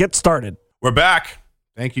 SumoJerky.com to get started. We're back.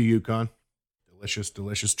 Thank you, Yukon. Delicious,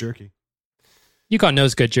 delicious jerky. Yukon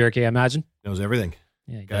knows good jerky, I imagine. Knows everything.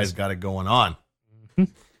 Yeah, Guy's got it going on. Mm-hmm.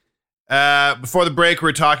 Before the break, we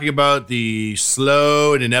were talking about the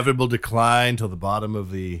slow and inevitable decline to the bottom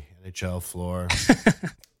of the NHL floor,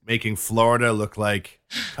 making Florida look like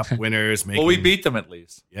cup winners. Well, we beat them at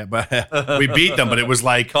least. Yeah, but we beat them. But it was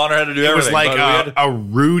like Connor had to do it everything. was like a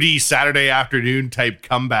Rudy Saturday afternoon type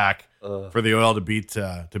comeback for the Oil to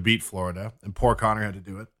beat Florida, and poor Connor had to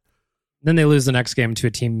do it. Then they lose the next game to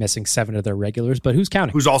a team missing 7 of their regulars, but who's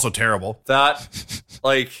counting? Who's also terrible. That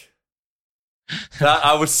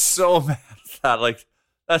I was so mad at that. Like,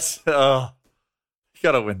 that's you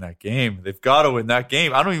gotta win that game. They've got to win that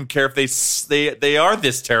game. I don't even care if they are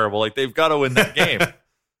this terrible. Like, they've got to win that game.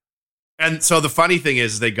 And so the funny thing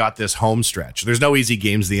is they got this home stretch. There's no easy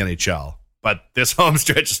games in the NHL, but this home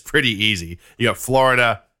stretch is pretty easy. You got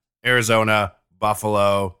Florida, Arizona,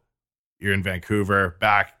 Buffalo. You're in Vancouver,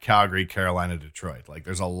 back Calgary, Carolina, Detroit. Like,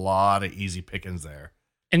 there's a lot of easy pickings there.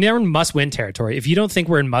 And they're in must-win territory. If you don't think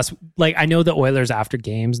we're in like, I know the Oilers after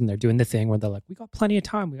games and they're doing the thing where they're like, we got plenty of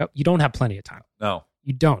time. You don't have plenty of time. No.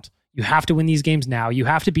 You don't. You have to win these games now. You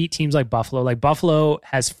have to beat teams like Buffalo. Like, Buffalo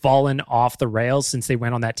has fallen off the rails since they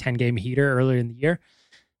went on that 10-game heater earlier in the year.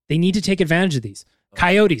 They need to take advantage of these.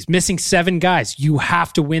 Coyotes missing 7 guys. You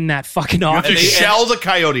have to win that fucking off. You have to shell the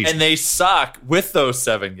Coyotes. And they suck with those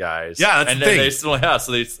 7 guys. Yeah, that's the thing. They still have.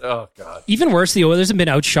 So oh God. Even worse, the Oilers have been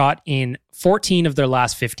outshot in 14 of their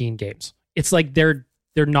last 15 games. It's like they're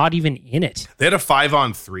not even in it. They had a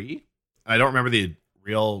 5-on-3. I don't remember the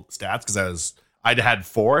real stats because I'd had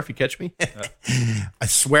 4, if you catch me. I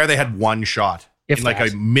swear they had 1 shot. In like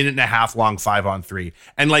a minute and a half long 5-on-3.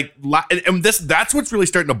 And like, and that's what's really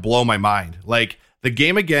starting to blow my mind. Like, the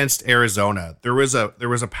game against Arizona, there was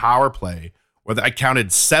a power play where I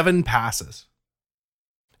counted 7 passes.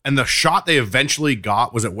 And the shot they eventually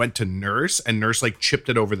got was it went to Nurse, and Nurse like chipped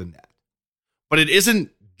it over the net. But it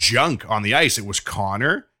isn't junk on the ice. It was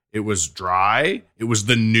Connor, it was Dry, it was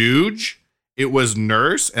the Nuge, it was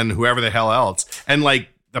Nurse, and whoever the hell else. And like,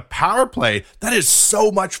 the power play, that is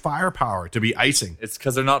so much firepower to be icing. It's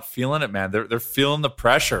because they're not feeling it, man. They're feeling the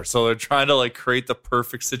pressure. So they're trying to like create the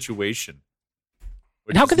perfect situation.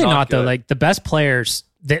 And how could they not, though? Like, the best players,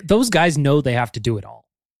 those guys know they have to do it all.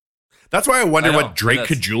 That's why I wonder what Drake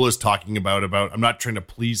Caggiula is talking about I'm not trying to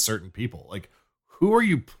please certain people. Like, who are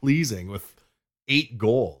you pleasing with 8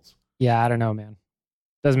 goals? Yeah, I don't know, man.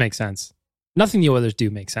 Doesn't make sense. Nothing the Oilers do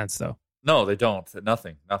makes sense, though. No, they don't.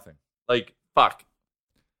 Nothing. Like, fuck.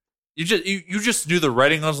 You just knew the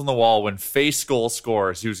writing was on the wall when Face Goal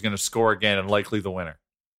scores, he was going to score again and likely the winner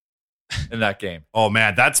in that game. Oh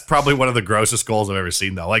man, that's probably one of the grossest goals I've ever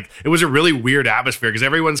seen though. Like, it was a really weird atmosphere because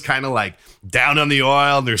everyone's kind of like down on the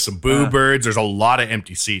oil and there's some boo birds. There's a lot of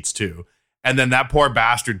empty seats too. And then that poor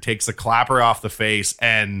bastard takes the clapper off the face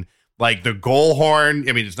and like the goal horn.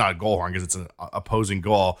 I mean, it's not a goal horn because it's an opposing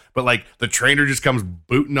goal, but like the trainer just comes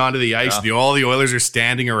booting onto the ice. Yeah. All the Oilers are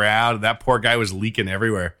standing around. And that poor guy was leaking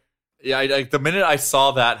everywhere. Yeah, the minute I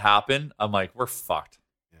saw that happen, I'm like, we're fucked.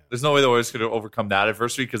 There's no way the Oilers could overcome that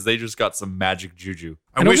adversity because they just got some magic juju.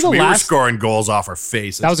 I wish we were scoring goals off our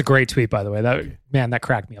faces. That was a great tweet, by the way. That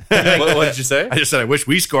cracked me up. What did you say? I just said I wish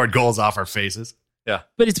we scored goals off our faces. Yeah.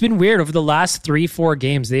 But it's been weird. Over the last 3-4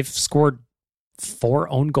 games, they've scored 4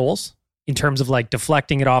 own goals in terms of like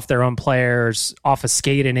deflecting it off their own players, off a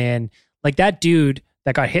skating in. Like that dude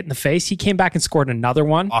that got hit in the face, he came back and scored another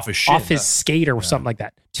one off his shin, off his skate or something like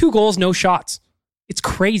that. 2 goals, no shots. It's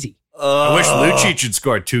crazy. I wish Lucic had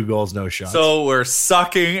scored 2 goals, no shots. So we're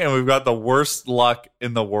sucking, and we've got the worst luck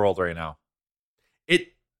in the world right now.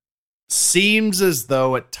 It seems as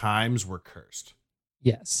though at times we're cursed.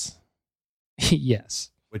 Yes. Yes.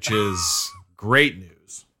 Which is great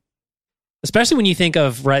news. Especially when you think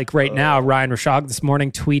of right now, Ryan Rishaug this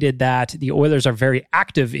morning tweeted that the Oilers are very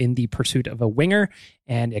active in the pursuit of a winger,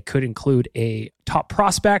 and it could include a top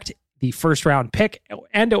prospect, the first-round pick,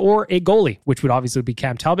 and or a goalie, which would obviously be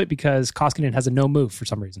Cam Talbot because Koskinen has a no move for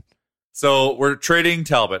some reason. So we're trading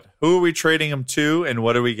Talbot. Who are we trading him to, and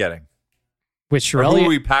what are we getting? With Chiarelli? Who are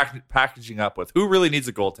we packaging up with? Who really needs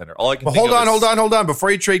a goaltender? All I can think hold on. Before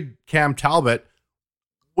you trade Cam Talbot,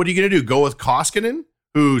 what are you going to do? Go with Koskinen,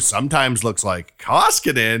 who sometimes looks like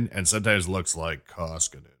Koskinen and sometimes looks like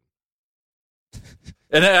Koskinen.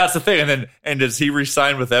 And that's the thing. And does he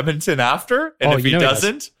re-sign with Edmonton after? And if he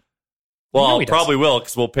doesn't... Well, he probably will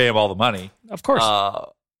because we'll pay him all the money. Of course.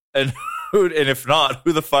 And if not,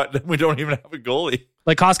 who the fuck? Then we don't even have a goalie.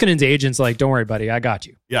 Like Koskinen's agent's like, don't worry, buddy, I got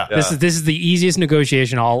you. Yeah. This is the easiest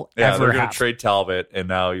negotiation I'll ever they're have. going to trade Talbot, and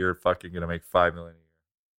now you're fucking going to make $5 million a year.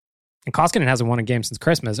 And Koskinen hasn't won a game since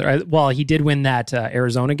Christmas. Well, he did win that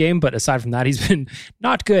Arizona game, but aside from that, he's been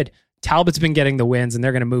not good. Talbot's been getting the wins, and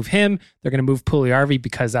they're going to move him. They're going to move Puljujarvi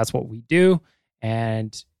because that's what we do.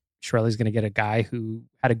 And Chiarelli's going to get a guy who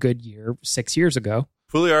had a good year 6 years ago.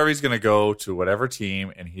 Pugliarvi's going to go to whatever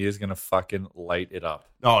team, and he is going to fucking light it up.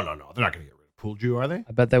 No. They're not going to get rid of Poolju, are they?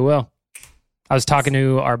 I bet they will. I was talking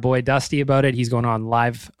to our boy Dusty about it. He's going on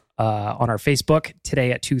live on our Facebook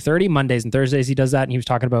today at 2:30. Mondays and Thursdays he does that, and he was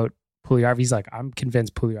talking about Pugliarvi. He's like, I'm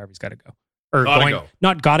convinced Pugliarvi's got to go. Or Gotta go.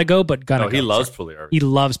 Not got to go, but gonna go. He loves Pugliarvi. He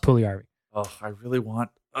loves Pugliarvi. Oh, I really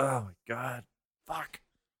want. Oh my God. Fuck.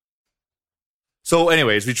 So,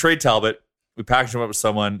 anyways, we trade Talbot. We package him up with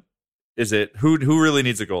someone. Is it who really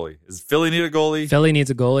needs a goalie? Does Philly need a goalie? Philly needs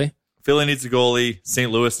a goalie. Philly needs a goalie.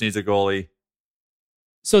 St. Louis needs a goalie.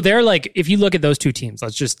 So they're like, if you look at those two teams,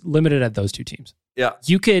 let's just limit it at those two teams. Yeah.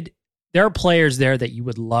 There are players there that you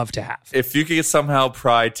would love to have. If you could somehow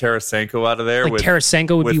pry Tarasenko out of there, Like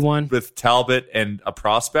Tarasenko would be one. With Talbot and a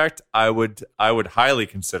prospect, I would highly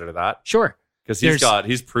consider that. Sure. Because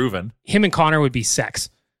he's proven. Him and Connor would be sex.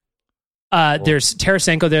 There's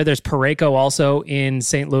Tarasenko there. There's Parayko also in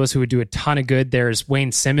St. Louis who would do a ton of good. There's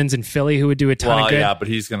Wayne Simmons in Philly who would do a ton of good. Yeah, but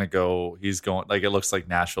he's going, like, it looks like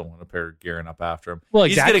Nashville and Winnipeg gearing up after him. Well,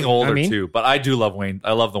 exactly. He's getting older too, but I do love Wayne.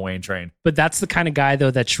 I love the Wayne train. But that's the kind of guy,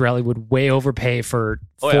 though, that Chiarelli would way overpay for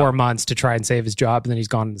 4 months to try and save his job, and then he's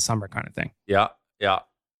gone in the summer kind of thing. Yeah.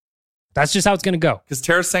 That's just how it's going to go. Because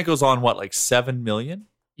Tarasenko's on, what, like $7 million?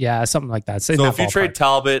 Yeah, something like that. So if you trade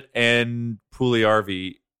Talbot and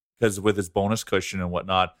Pugliarvi, because with his bonus cushion and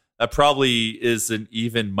whatnot, that probably is an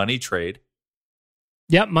even money trade.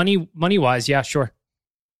 Yeah, money wise, yeah, sure.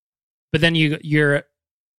 But then you're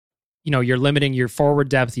limiting your forward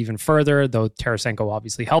depth even further, though Tarasenko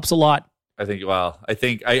obviously helps a lot. I think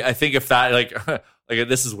if that like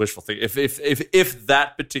this is wishful thinking. If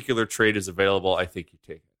that particular trade is available, I think you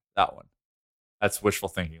take it. That one. That's wishful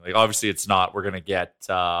thinking. Like obviously it's not. We're gonna get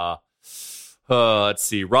let's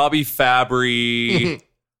see, Robbie Fabry.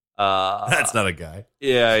 That's not a guy.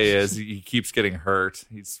 Yeah, he is. He keeps getting hurt.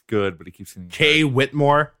 He's good, but he keeps getting Kay hurt.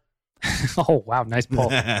 Whitmore. Oh, wow. Nice pull.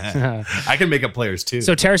 I can make up players too.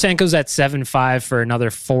 So Tarasenko's at 7.5 for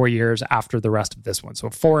another 4 years after the rest of this one. So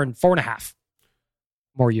 4.5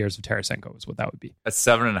 more years of Tarasenko is what that would be. At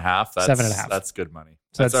 7.5. 7.5. That's good money.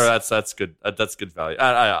 That's good. That's good value.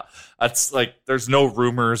 That's like there's no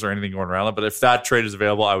rumors or anything going around, but if that trade is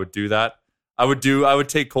available, I would do that. I would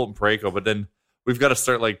take Colton Parayko, but then we've got to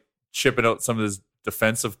start like chipping out some of this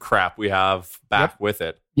defensive crap we have back with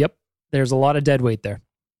it. Yep. There's a lot of dead weight there.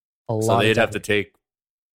 So they'd have to take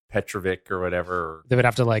Petrovic or whatever. They would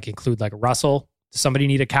have to like include like Russell. Does somebody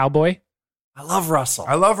need a cowboy? I love Russell.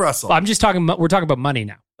 Well, I'm just talking. We're talking about money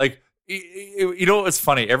now. Like, you know what's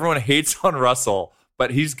funny? Everyone hates on Russell,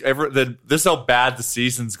 but this is how bad the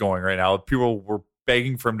season's going right now. People were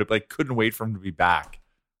begging for him to couldn't wait for him to be back.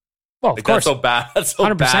 Well, of course. That's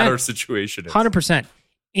how bad our situation is. 100%.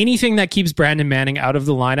 Anything that keeps Brandon Manning out of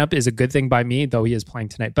the lineup is a good thing by me, though he is playing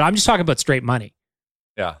tonight. But I'm just talking about straight money.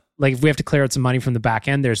 Yeah. Like if we have to clear out some money from the back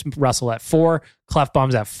end, there's Russell at 4,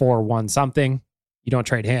 Clefbaum's at 4.1 something. You don't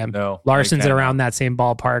trade him. No. Larson's at around that same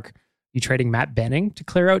ballpark. You trading Matt Benning to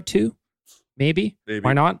clear out 2? Maybe.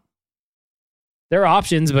 Why not? There are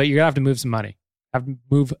options, but you're gonna have to move some money. Have to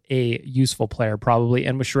move a useful player probably.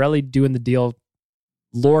 And with Chiarelli doing the deal,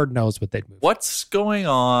 Lord knows what they'd move. What's going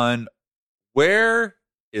on? Where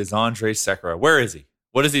is Andrej Sekera? Where is he?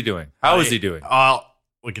 What is he doing? How is he doing?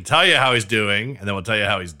 We can tell you how he's doing, and then we'll tell you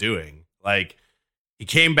how he's doing. Like, he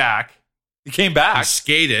came back. He came back. He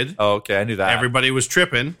skated. Oh, okay. I knew that. Everybody was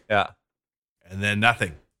tripping. Yeah. And then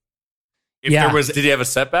nothing. Did he have a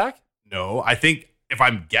setback? No. I think, if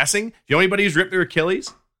I'm guessing, do you know anybody who's ripped their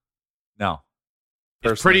Achilles? No.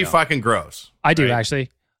 It's pretty fucking gross. I do,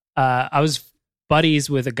 actually. I was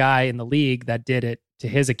buddies with a guy in the league that did it to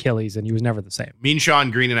his Achilles, and he was never the same. Me and Sean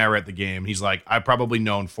Green and I were at the game. He's like, I've probably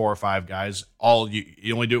known 4 or 5 guys.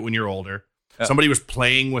 You only do it when you're older. Yeah. Somebody was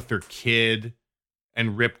playing with their kid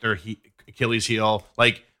and ripped their Achilles heel.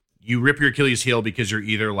 Like, you rip your Achilles heel because you're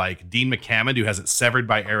either like Dean McCammond, who has it severed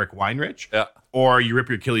by Eric Weinrich, or you rip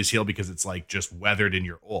your Achilles heel because it's like just weathered and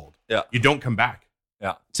you're old. Yeah. You don't come back.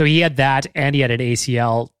 Yeah. So he had that, and he had an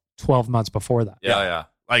ACL 12 months before that. Yeah.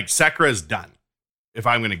 Like, Sekera's done, if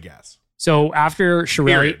I'm going to guess. So after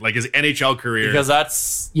Chiarelli, like his NHL career, because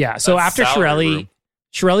that's So after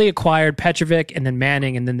Chiarelli acquired Petrovic and then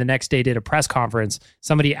Manning, and then the next day did a press conference.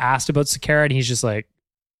 Somebody asked about Sekera, and he's just like,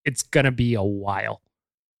 "It's gonna be a while."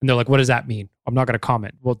 And they're like, "What does that mean?" I'm not gonna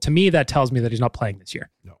comment. Well, to me, that tells me that he's not playing this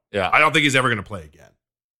year. No, I don't think he's ever gonna play again.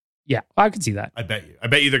 Yeah, I can see that. I bet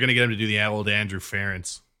you they're gonna get him to do the old Andrew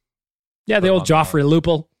Ference. Yeah, the old Joffrey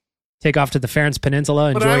Lupul. Take off to the Ference Peninsula,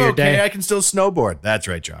 enjoy your day. I can still snowboard. That's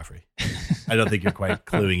right, Joffrey. I don't think you're quite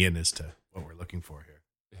cluing in as to what we're looking for here.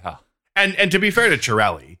 Yeah. And to be fair to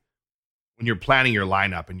Chiarelli, when you're planning your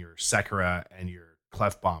lineup and your Sekera and your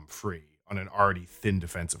Clefbaum free on an already thin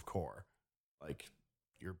defensive core, like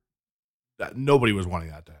nobody was wanting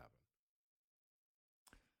that to happen.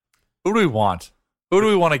 Who do we want? Who do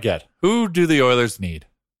we want to get? Who do the Oilers need?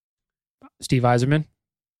 Steve Yzerman.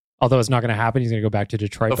 Although it's not going to happen, he's going to go back to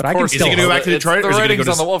Detroit. But I can Is still he going to go back to Detroit, or is he going to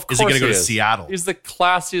go to, Of is he going to, course go to is. Seattle? He's the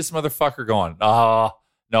classiest motherfucker going.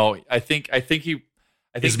 No, I think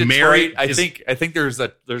Detroit. I think there's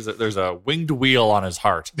a winged wheel on his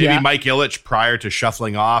heart. Maybe Yeah. Mike Ilitch, prior to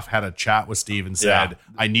shuffling off, had a chat with Steve and said,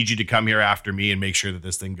 I need you to come here after me and make sure that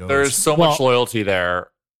this thing goes. There's so much loyalty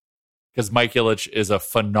there because Mike Ilitch is a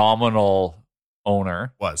phenomenal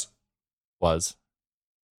owner. Was.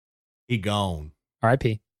 He gone.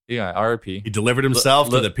 R.I.P. Yeah, RIP. He delivered himself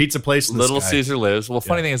to the pizza place in the Little sky. Caesar lives. Well,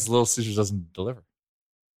 funny thing is, Little Caesar doesn't deliver.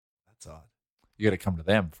 That's odd. You got to come to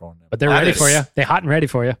them for them. But they're That ready is- for you. They're hot and ready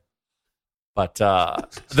for you. But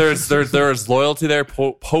there's loyalty there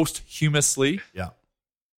posthumously. Yeah.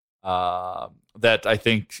 That I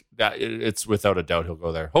think that it's without a doubt he'll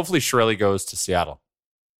go there. Hopefully, Shirelli goes to Seattle.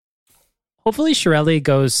 Hopefully, Shirelli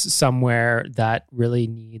goes somewhere that really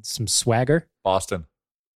needs some swagger. Boston.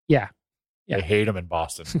 Yeah. They hate him in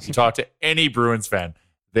Boston. You talk to any Bruins fan,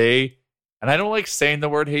 and I don't like saying the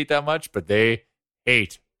word hate that much, but they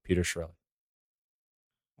hate Peter Shirelli.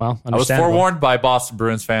 Well, I was forewarned by Boston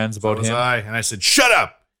Bruins fans about So was him. and I said, shut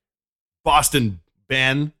up, Boston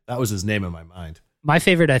Ben. That was his name in my mind. My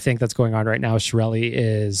favorite, I think, that's going on right now with Shirelli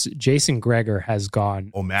is Jason Gregor has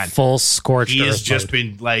gone full scorched He has earth just mode.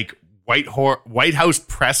 been like White House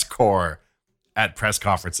press corps at press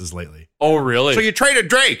conferences lately. Oh, really? So you traded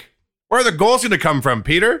Drake. Where are the goals going to come from,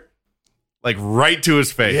 Peter? Like right to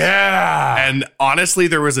his face. Yeah. And honestly,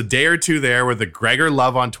 there was a day or two there with the Gregor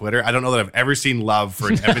love on Twitter. I don't know that I've ever seen love for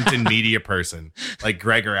an Edmonton media person like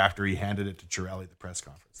Gregor after he handed it to Chiarelli at the press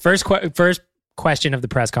conference. First question of the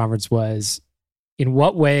press conference was, in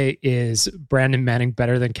what way is Brandon Manning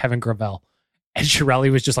better than Kevin Gravel? And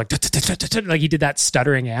Chiarelli was just like he did that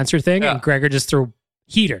stuttering answer thing. Yeah. And Gregor just threw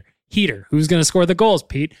heater. Who's going to score the goals,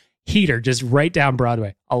 Pete? Heater, just right down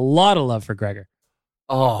Broadway. A lot of love for Gregor.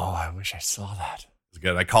 Oh, I wish I saw that. It was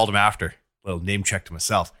good. I called him after. Little name check to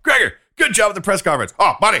myself. Gregor, good job at the press conference.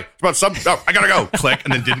 Oh, buddy, it's about some. Oh, I gotta go. Click,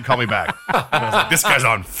 and then didn't call me back. And I was like, this guy's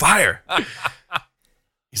on fire.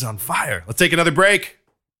 He's on fire. Let's take another break.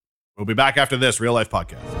 We'll be back after this Real Life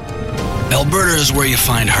Podcast. Alberta is where you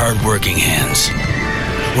find hard-working hands,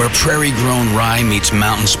 where prairie-grown rye meets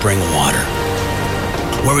mountain spring water,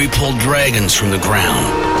 where we pull dragons from the ground,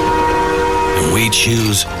 and we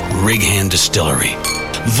choose Rig Hand Distillery.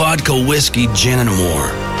 Vodka, whiskey, gin, and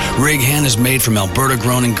more. Rig Hand is made from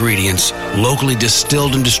Alberta-grown ingredients, locally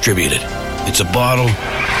distilled and distributed. It's a bottle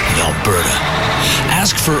of Alberta.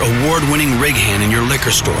 Ask for award-winning Rig Hand in your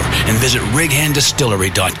liquor store and visit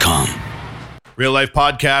righanddistillery.com. Real Life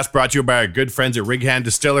Podcast brought to you by our good friends at Rig Hand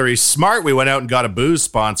Distillery. Smart, we went out and got a booze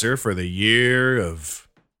sponsor for the year of...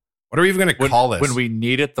 What are we even going to call this? When we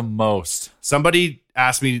need it the most. Somebody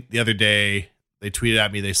asked me the other day, they tweeted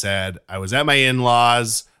at me, they said, I was at my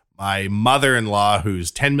in-laws, my mother-in-law, who's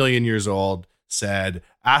 10 million years old, said,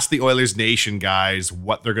 ask the Oilers Nation guys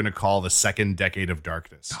what they're going to call the second decade of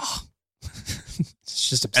darkness. It's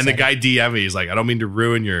just And upsetting. the guy DM me, he's like, I don't mean to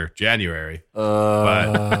ruin your January,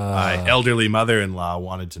 but my elderly mother-in-law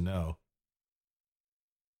wanted to know.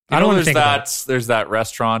 I don't want to there's think about it. there's that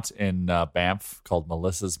restaurant in Banff called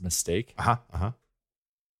Melissa's Mistake.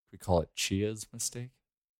 We call it Chia's Mistake.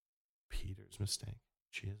 Peter's mistake.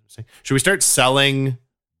 Chia's mistake. Should we start selling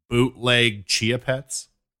bootleg chia pets?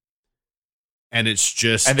 And it's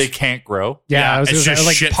just... And they can't grow. Yeah, I was it's gonna say, just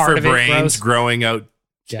like shit part for of it brains grows. growing out.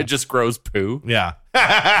 Yeah. It just grows poo. Yeah.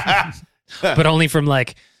 But only from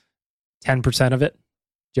like 10% of it.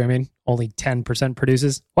 Do you know what I mean? Only 10%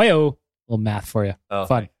 produces. Why-oh. Little math for you. Oh,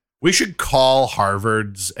 Fun. We should call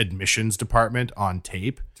Harvard's admissions department on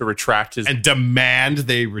tape to retract his... and demand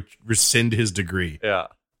they rescind his degree. Yeah.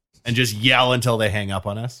 And just yell until they hang up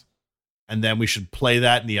on us. And then we should play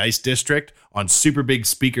that in the Ice District on super big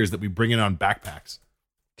speakers that we bring in on backpacks.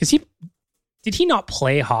 Because did he not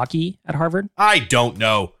play hockey at Harvard? I don't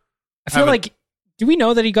know. I feel like, do we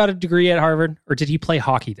know that he got a degree at Harvard or did he play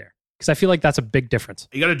hockey there? Because I feel like that's a big difference.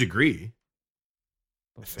 He got a degree.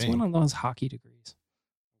 It's one of those hockey degrees.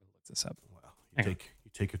 Look this up. Well, you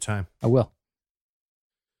take your time. I will.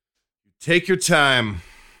 Take your time.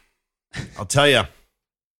 I'll tell you.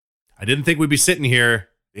 I didn't think we'd be sitting here.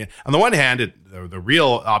 Yeah. On the one hand, the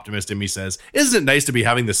real optimist in me says, isn't it nice to be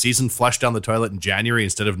having the season flushed down the toilet in January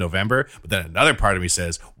instead of November? But then another part of me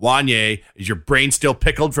says, Wanye, is your brain still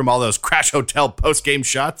pickled from all those Crash Hotel post-game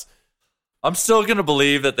shots? I'm still going to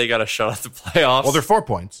believe that they got a shot at the playoffs. Well, they're 4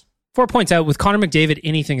 points. 4 points out. With Connor McDavid,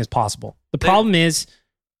 anything is possible. The problem is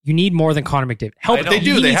you need more than Connor McDavid. Help. They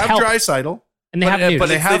do. They have Draisaitl. And they have Nuge. But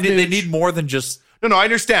they Nuge. need more than just... No, I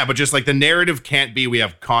understand. But just like the narrative can't be we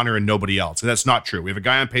have Connor and nobody else. And that's not true. We have a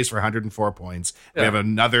guy on pace for 104 points. We have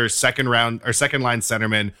another second line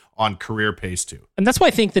centerman on career pace too. And that's why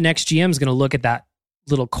I think the next GM is going to look at that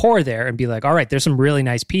little core there and be like, all right, there's some really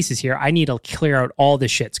nice pieces here. I need to clear out all the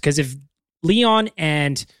shits. Because if Leon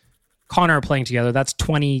and Connor are playing together, that's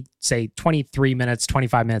 23 minutes,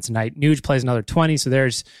 25 minutes a night. Nuge plays another 20. So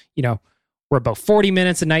there's, we're about 40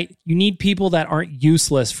 minutes a night. You need people that aren't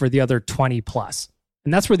useless for the other 20 plus.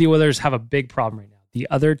 And that's where the Oilers have a big problem right now. The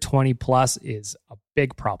other 20 plus is a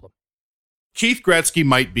big problem. Keith Gretzky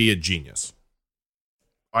might be a genius.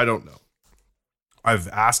 I don't know. I've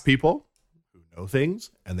asked people who know things,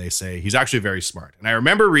 and they say he's actually very smart. And I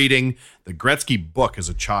remember reading the Gretzky book as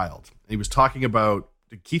a child. And he was talking about,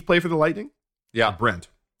 did Keith play for the Lightning? Yeah. Brent.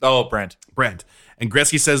 Oh, Brent. And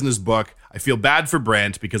Gretzky says in his book, I feel bad for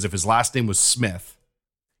Brent because if his last name was Smith,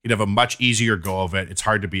 he'd have a much easier go of it. It's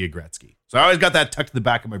hard to be a Gretzky. So I always got that tucked in the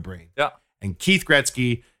back of my brain. Yeah. And Keith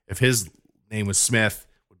Gretzky, if his name was Smith,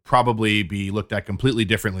 would probably be looked at completely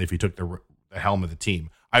differently if he took the helm of the team.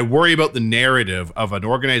 I worry about the narrative of an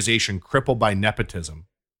organization crippled by nepotism.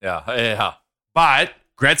 Yeah. But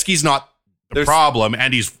Gretzky's not the problem,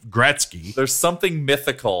 and he's Gretzky. There's something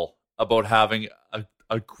mythical about having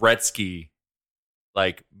a Gretzky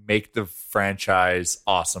like make the franchise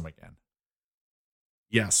awesome again.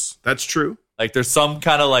 Yes, that's true. Like there's some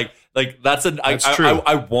kind of like that's true.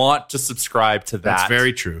 I want to subscribe to that. That's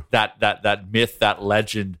very true. That myth, that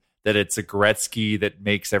legend that it's a Gretzky that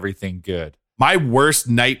makes everything good. My worst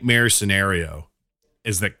nightmare scenario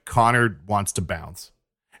is that Connor wants to bounce.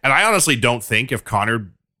 And I honestly don't think if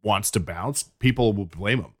Connor wants to bounce, people will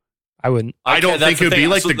blame him. I wouldn't. I don't think it would be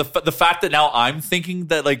like so the fact that now I'm thinking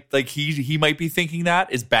that like he might be thinking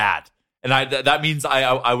that is bad. And that means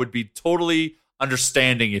I would be totally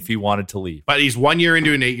understanding if he wanted to leave. But he's 1 year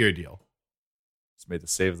into an 8-year deal. He's made the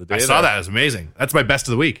save of the day. I saw that. It was amazing. That's my best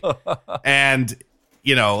of the week. And,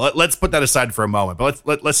 let's put that aside for a moment. But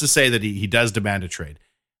let's just say that he does demand a trade.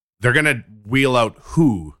 They're going to wheel out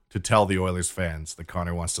who to tell the Oilers fans that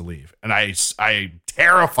Connor wants to leave. And I'm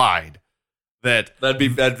terrified that that'd be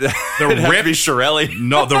the rip be Chiarelli.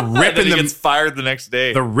 No, the rip in the gets fired the next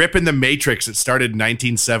day. The rip in the Matrix that started in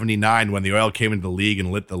 1979 when the Oil came into the league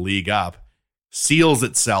and lit the league up seals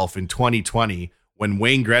itself in 2020 when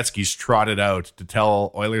Wayne Gretzky's trotted out to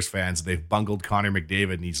tell Oilers fans they've bungled Connor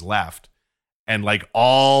McDavid and he's left. And like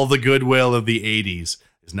all the goodwill of the 80s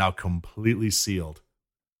is now completely sealed.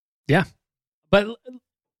 Yeah. But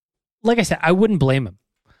like I said, I wouldn't blame him.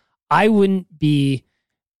 I wouldn't be...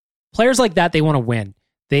 Players like that, they want to win.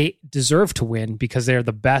 They deserve to win because they're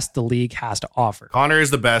the best the league has to offer. Connor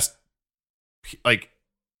is the best. Like,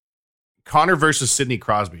 Connor versus Sidney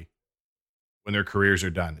Crosby when their careers are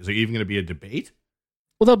done. Is there even going to be a debate?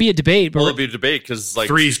 Well, there'll be a debate. But there'll be a debate because like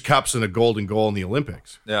 3 cups and a golden goal in the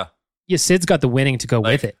Olympics. Yeah. Yeah, Sid's got the winning to go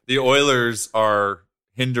with it. The Oilers are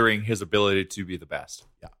hindering his ability to be the best.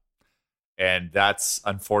 Yeah. And that's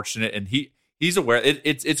unfortunate. And he's aware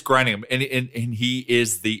it's grinding him. And he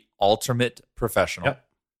is the ultimate professional. Yep.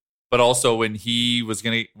 But also when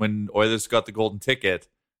Oilers got the golden ticket,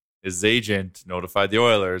 his agent notified the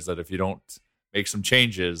Oilers that if you don't make some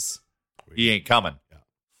changes, he ain't coming. Yeah.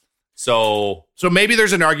 So maybe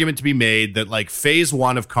there's an argument to be made that like phase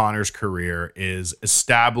 1 of Connor's career is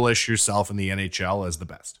establish yourself in the NHL as the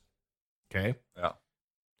best. Okay? Yeah.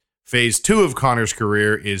 Phase 2 of Connor's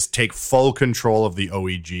career is take full control of the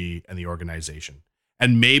OEG and the organization.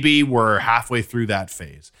 And maybe we're halfway through that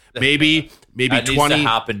phase. Maybe that 20 needs to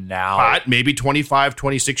happen now. But maybe 25,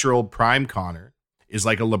 26-year-old prime Connor is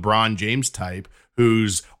like a LeBron James type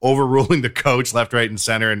who's overruling the coach left, right, and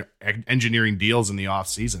center and engineering deals in the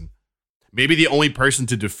offseason. Maybe the only person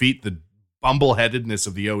to defeat the bumbleheadedness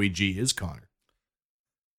of the OEG is Connor.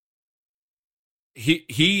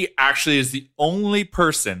 He actually is the only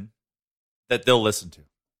person that they'll listen to.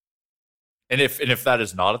 And if that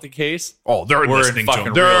is not the case, they're listening to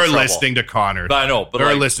him. They're listening to Connor. But I know, but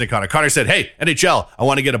they're listening to Connor. Connor said, "Hey, NHL, I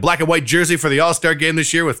want to get a black and white jersey for the All-Star game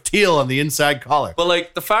this year with teal on the inside collar." But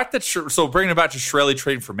like the fact that so bringing it back to Chiarelli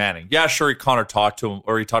trading for Manning, yeah, sure, Connor talked to him,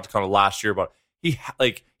 or he talked to Connor last year about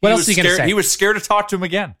what else is he gonna say? He was scared to talk to him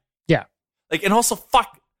again. Yeah, and also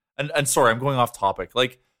and sorry, I'm going off topic.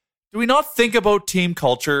 Like, do we not think about team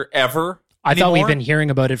culture ever? I thought we've been hearing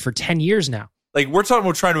about it for 10 years now. Like, we're talking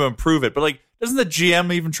about trying to improve it, but like, doesn't the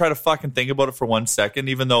GM even try to fucking think about it for 1 second,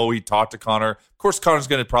 even though he talked to Connor? Of course, Connor's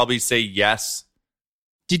going to probably say yes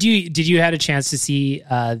Did you had a chance to see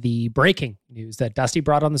the breaking news that Dusty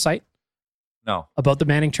brought on the site No. about the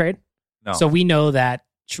Manning trade? No. So we know that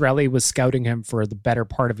Chiarelli was scouting him for the better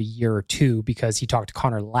part of a year or two because he talked to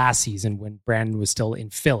Connor last season when Brandon was still in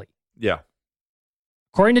Philly. Yeah.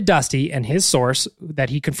 According to Dusty and his source that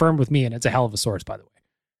he confirmed with me, and it's a hell of a source, by the way,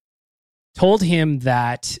 told him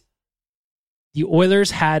that the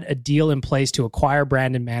Oilers had a deal in place to acquire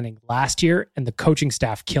Brandon Manning last year, and the coaching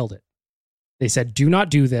staff killed it. They said, do not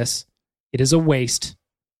do this. It is a waste.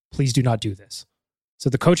 Please do not do this. So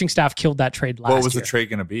the coaching staff killed that trade last year. What was the trade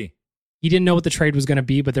going to be? He didn't know what the trade was going to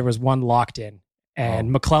be, but there was one locked in,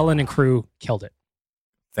 and McClellan and crew killed it.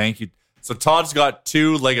 Thank you. So Todd's got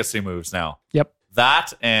 2 legacy moves now. Yep.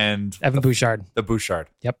 That and Evan Bouchard. The Bouchard.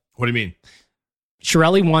 Yep. What do you mean?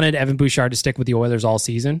 Chiarelli wanted Evan Bouchard to stick with the Oilers all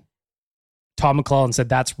season. Tom McClellan said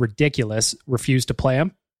that's ridiculous, refused to play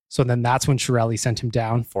him. So then that's when Chiarelli sent him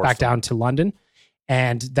back down to London.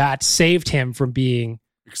 And that saved him from being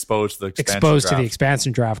exposed to the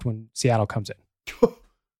expansion draft when Seattle comes in.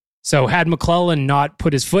 So had McClellan not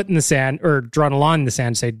put his foot in the sand or drawn a line in the sand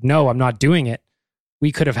and said, no, I'm not doing it,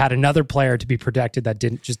 we could have had another player to be protected that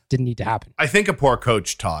didn't need to happen. I think a poor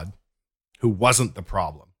coach, Todd, who wasn't the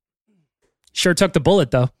problem. Sure took the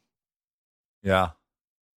bullet, though. Yeah.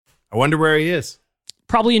 I wonder where he is.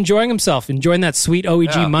 Probably enjoying himself, enjoying that sweet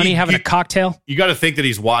OEG money, having a cocktail. You got to think that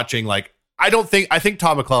he's watching, like, I think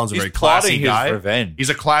Tom McClellan's a very classy guy. Revenge. He's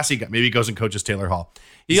a classy guy. Maybe he goes and coaches Taylor Hall.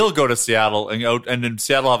 He'll go to Seattle and then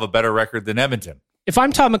Seattle have a better record than Edmonton. If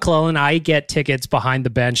I'm Tom McClellan, I get tickets behind the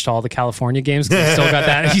bench to all the California games. He's still got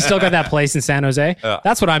that place in San Jose. Yeah.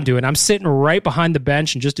 That's what I'm doing. I'm sitting right behind the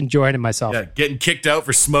bench and just enjoying it myself. Yeah, getting kicked out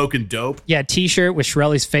for smoking dope. Yeah, T-shirt with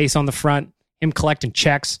Chiarelli's face on the front. Him collecting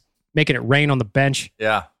checks, making it rain on the bench.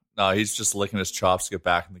 Yeah, no, he's just licking his chops to get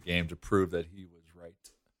back in the game to prove that he was right.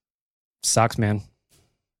 Sucks, man.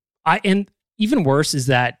 And even worse is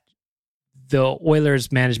that the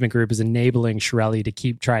Oilers management group is enabling Chiarelli to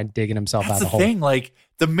keep trying digging himself out of the hole. That's the thing. Like,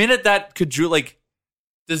 the minute that Caggiula, like,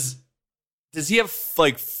 does he have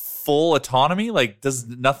like full autonomy? Like, does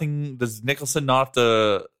Nicholson not have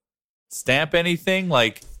to stamp anything?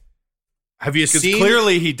 Like, have you seen?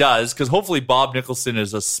 Clearly he does, because hopefully Bob Nicholson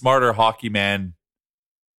is a smarter hockey man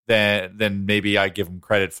than maybe I give him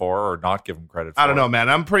credit for or not give him credit for. I don't know, man.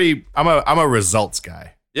 I'm a results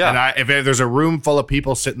guy. Yeah. And if there's a room full of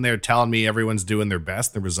people sitting there telling me everyone's doing their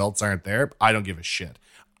best, the results aren't there, I don't give a shit.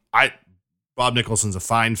 Bob Nicholson's a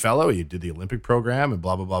fine fellow. He did the Olympic program and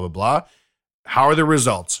blah, blah, blah, blah, blah. How are the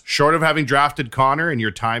results? Short of having drafted Connor and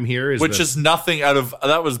your time here is nothing out of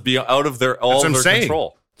their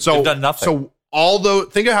control. So they've done nothing. So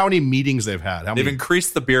think of how many meetings they've had. They've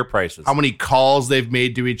increased the beer prices. How many calls they've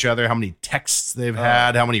made to each other, how many texts they've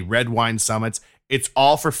had, how many red wine summits. It's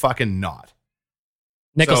all for fucking naught.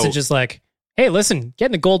 Nicholson just like, hey, listen,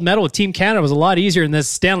 getting the gold medal with Team Canada was a lot easier than this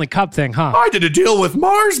Stanley Cup thing, huh? I did a deal with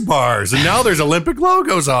Mars bars, and now there's Olympic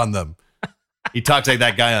logos on them. He talks like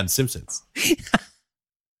that guy on Simpsons.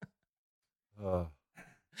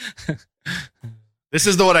 This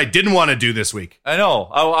is what I didn't want to do this week. I know.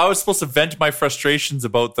 I was supposed to vent my frustrations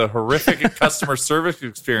about the horrific customer service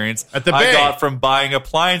experience at the Bay. I got from buying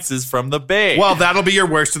appliances from the Bay. Well, that'll be your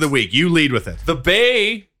worst of the week. You lead with it. The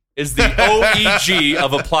Bay is the OEG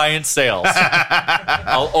of appliance sales.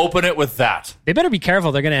 I'll open it with that. They better be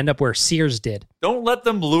careful. They're going to end up where Sears did. Don't let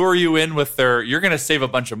them lure you in with you're going to save a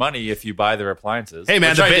bunch of money if you buy their appliances. Hey,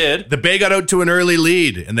 man, the Bay got out to an early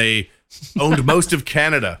lead, and they owned most of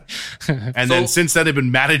Canada. And then since then, they've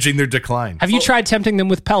been managing their decline. Have you tried tempting them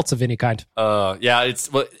with pelts of any kind? Yeah,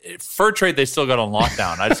 fur trade, they still got on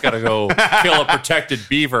lockdown. I just got to go kill a protected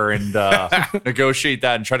beaver and negotiate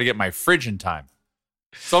that and try to get my fridge in time.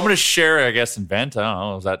 So I'm going to share, I guess, and vent. I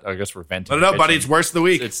don't know. I guess we're venting. I don't know, buddy. It's worst of the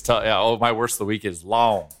week. It's tough. Yeah. My worst of the week is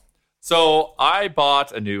long. So I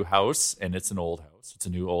bought a new house, and it's an old house. It's a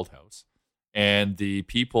new old house. And the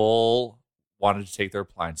people wanted to take their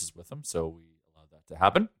appliances with them, so we allowed that to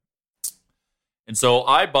happen. And so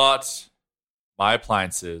I bought my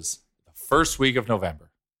appliances the first week of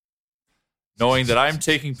November, knowing that I'm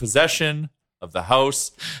taking possession of the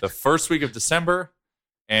house the first week of December.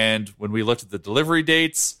 And when we looked at the delivery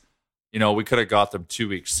dates, we could have got them 2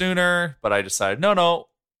 weeks sooner, but I decided, no,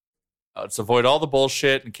 let's avoid all the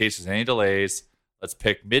bullshit in case there's any delays. Let's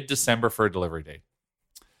pick mid-December for a delivery date.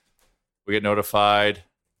 We get notified,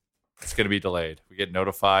 it's going to be delayed. We get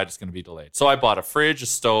notified, it's going to be delayed. So I bought a fridge, a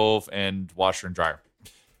stove, and washer and dryer.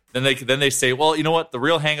 Then they say, well, you know what? The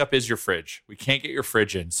real hang-up is your fridge. We can't get your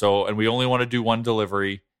fridge in, and we only want to do one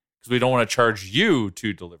delivery because we don't want to charge you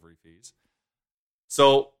 2 delivery fees.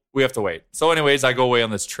 So we have to wait. So anyways, I go away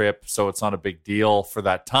on this trip, so it's not a big deal for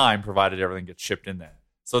that time, provided everything gets shipped in then.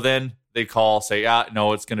 So then they call, say,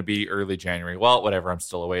 no, it's going to be early January. Well, whatever, I'm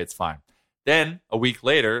still away, it's fine. Then a week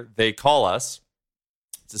later, they call us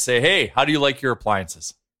to say, hey, how do you like your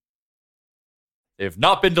appliances? They've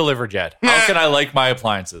not been delivered yet. How can I like my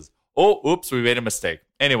appliances? Oh, oops, we made a mistake.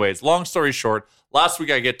 Anyways, long story short, last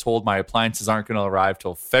week I get told my appliances aren't going to arrive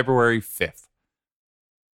till February 5th.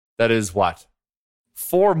 That is what?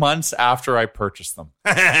 4 months after I purchased them.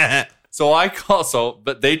 So I call,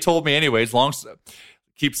 but they told me anyways,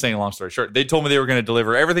 keep saying long story short, they told me they were going to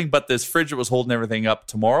deliver everything but this fridge that was holding everything up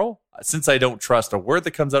tomorrow. Since I don't trust a word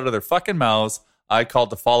that comes out of their fucking mouths, I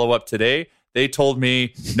called to follow up today. They told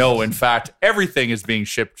me, no, in fact, everything is being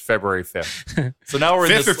shipped February 5th. So now we're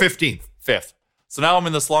in 5th or 15th? 5th. So now I'm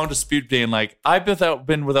in this long dispute being like, I've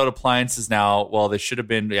been without appliances now. Well, they should have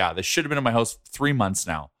been in my house 3 months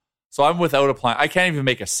now. So I'm without appliance. I can't even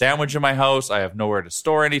make a sandwich in my house. I have nowhere to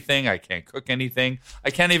store anything. I can't cook anything.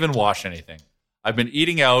 I can't even wash anything. I've been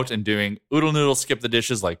eating out and doing oodle noodle skip the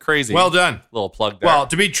dishes like crazy. Well done. Little plug there. Well,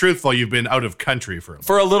 to be truthful, you've been out of country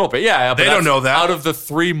for a little bit. Yeah. They don't know that. Out of the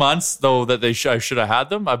 3 months, though, that I should have had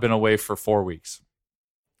them, I've been away for 4 weeks.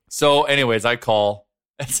 So anyways, I call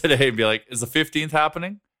today and be like, is the 15th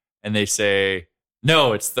happening? And they say,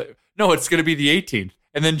 no, it's going to be the 18th.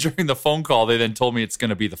 And then during the phone call, they then told me it's going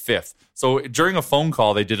to be the 5th. So during a phone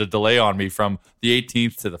call, they did a delay on me from the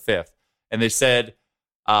 18th to the 5th. And they said,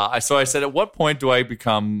 I said, at what point do I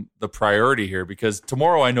become the priority here? Because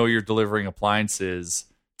tomorrow I know you're delivering appliances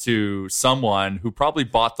to someone who probably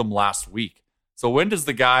bought them last week. So when does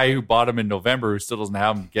the guy who bought them in November, who still doesn't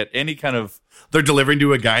have them, get any kind of... They're delivering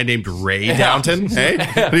to a guy named Ray Downton, hey?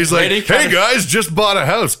 And he's like, hey guys, just bought a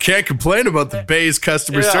house. Can't complain about the Bay's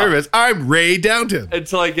customer service. I'm Ray Downton.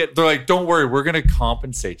 Until they're like, don't worry, we're going to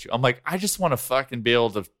compensate you. I'm like, I just want to fucking be able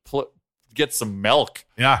to get some milk.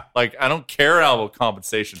 Yeah. Like, I don't care now about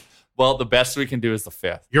compensation. Well, the best we can do is the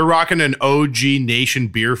 5th. You're rocking an OG Nation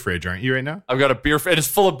beer fridge, aren't you, right now? I've got a beer fridge. It's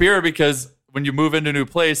full of beer because... when you move into a new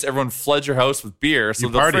place, everyone floods your house with beer. So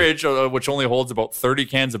the fridge, which only holds about 30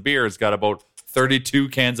 cans of beer, has got about 32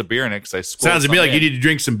 cans of beer in it. Sounds to me like you need to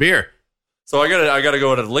drink some beer. So I got to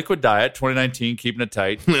go on a liquid diet, 2019, keeping it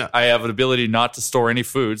tight. I have an ability not to store any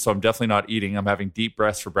food, so I'm definitely not eating. I'm having deep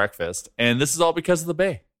breaths for breakfast. And this is all because of the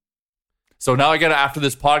Bay. So now after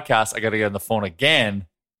this podcast, I got to get on the phone again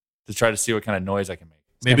to try to see what kind of noise I can make.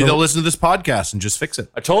 Maybe they'll listen to this podcast and just fix it.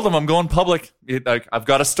 I told them I'm going public. I've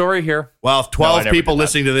got a story here. Well, if 12 people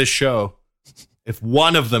listening to this show, if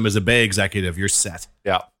one of them is a Bay executive, you're set.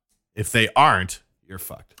 Yeah. If they aren't, you're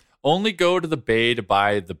fucked. Only go to the Bay to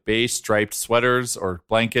buy the Bay striped sweaters or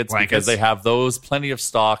blankets because they have those, plenty of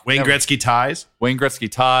stock. Wayne Gretzky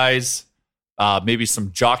ties. Maybe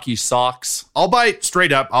some jockey socks. I'll buy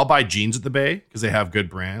jeans at the Bay because they have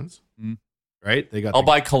good brands. Right? I'll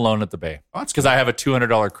buy cologne at the Bay. Because I have a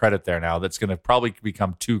 $200 credit there now that's going to probably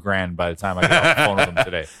become $2,000 by the time I get off the phone with them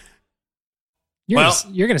today.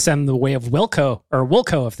 You're going to send them the way of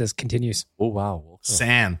Wilco if this continues. Oh, wow.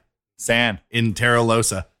 Wilco. San. In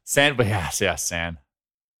Terralosa. San, but yeah, San.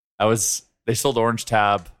 They sold Orange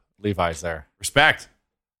Tab Levi's there. Respect.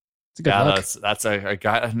 It's a good look. That's a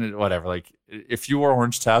guy, whatever. Like, if you wore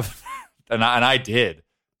Orange Tab, and I did,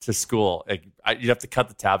 to school, you'd have to cut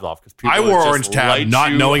the tabs off because people. I wore Orange Tab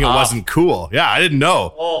not knowing it wasn't cool. Yeah, I didn't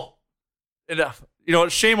know. Oh,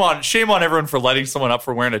 shame on everyone for lighting someone up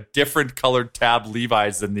for wearing a different colored tab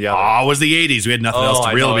Levi's than the other. Oh, it was the 80s. We had nothing else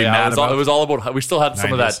to really be mad about. It was all about. We still had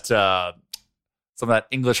some of that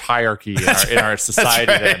English hierarchy in our society.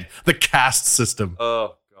 That's right. Then the caste system.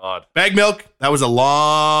 Oh God, bag milk. That was a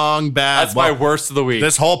long bad. That's my worst of the week.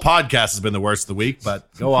 This whole podcast has been the worst of the week.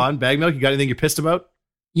 But go on, bag milk. You got anything you're pissed about?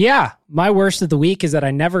 Yeah, my worst of the week is that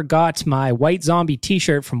I never got my White Zombie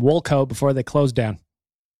t-shirt from Woolco before they closed down.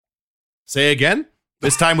 Say again?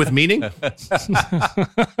 This time with meaning?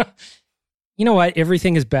 You know what?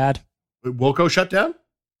 Everything is bad. Woolco shut down?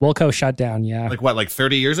 Woolco shut down, yeah. Like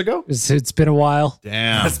 30 years ago? It's been a while.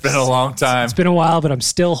 Damn. It's been a long time. It's been a while, but I'm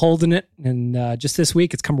still holding it. And just this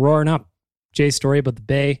week, it's come roaring up. Jay's story about the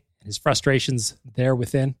Bay and his frustrations there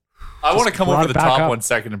within. I want to come over the top 1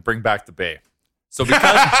 second and bring back the Bay. So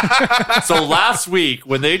last week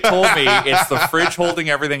when they told me it's the fridge holding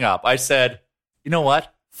everything up, I said, you know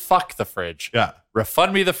what? Fuck the fridge. Yeah.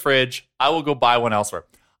 Refund me the fridge. I will go buy one elsewhere.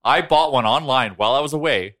 I bought one online while I was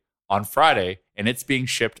away on Friday, and it's being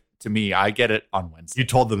shipped to me. I get it on Wednesday. You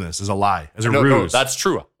told them this as a lie, as a ruse. No, that's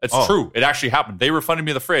true. It's true. It actually happened. They refunded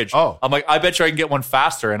me the fridge. Oh. I'm like, I bet you I can get one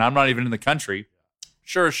faster, and I'm not even in the country.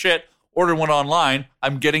 Sure as shit. Ordered one online.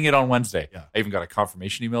 I'm getting it on Wednesday. Yeah. I even got a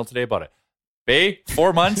confirmation email today about it. Bay,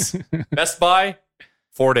 4 months. Best Buy,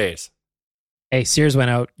 4 days. Hey, Sears went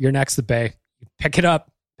out. You're next to Bay. Pick it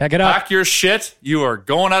up. Pick it up. Pack your shit. You are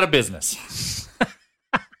going out of business.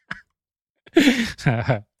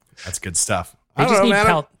 That's good stuff. They I just don't know, need man.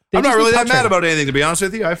 pelt. I'm not really that mad about anything, to be honest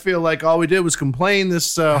with you. I feel like all we did was complain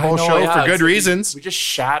this whole show for good reasons. We just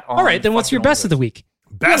shat on. All right, then what's your best of the week?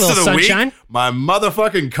 Best of the sunshine. week, my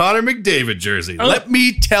motherfucking Connor McDavid jersey. Oh. Let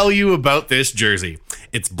me tell you about this jersey.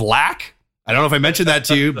 It's black. I don't know if I mentioned that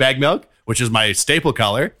to you, Bag Milk, which is my staple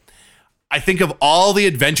color. I think of all the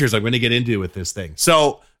adventures I'm going to get into with this thing.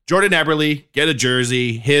 So Jordan Eberle, get a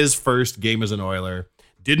jersey, his first game as an Oiler,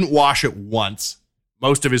 didn't wash it once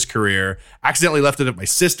most of his career, accidentally left it at my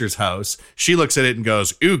sister's house. She looks at it and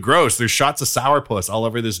goes, ooh, gross, there's shots of sourpuss all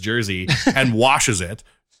over this jersey, and washes it.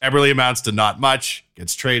 Eberle amounts to not much,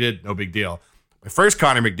 gets traded, no big deal. My first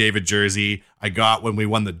Connor McDavid jersey I got when we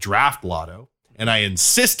won the draft lotto, and I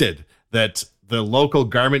insisted that the local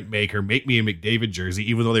garment maker make me a McDavid jersey,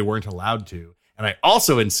 even though they weren't allowed to. And I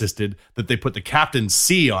also insisted that they put the Captain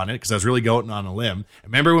C on it because I was really going on a limb.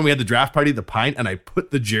 Remember when we had the draft party at the Pint and I put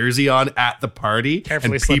the jersey on at the party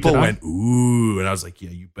Carefully and slipped people it on. went, ooh. And I was like, yeah,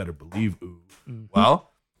 you better believe ooh. Mm-hmm.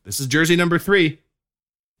 Well, this is jersey number 3.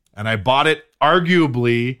 And I bought it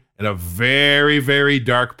arguably at a very, very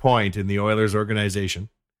dark point in the Oilers organization.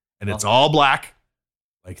 And it's all black,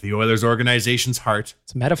 like the Oilers organization's heart.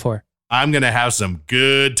 It's a metaphor. I'm going to have some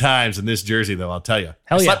good times in this jersey, though, I'll tell you.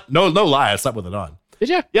 Hell yeah. No lie, I slept with it on. Did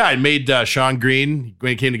you? Yeah, I made Sean Green, when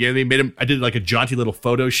he came together, I did like a jaunty little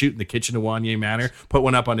photo shoot in the kitchen of Wanye Manor, put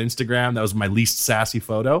one up on Instagram. That was my least sassy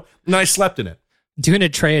photo. And then I slept in it. Doing a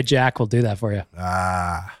tray of Jack will do that for you. When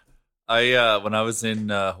I was in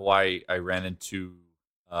Hawaii, I ran into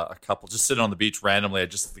a couple just sitting on the beach randomly.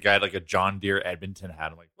 The guy had like a John Deere Edmonton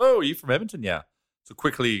hat. I'm like, whoa, are you from Edmonton? Yeah. So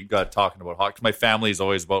quickly got talking about hockey. My family is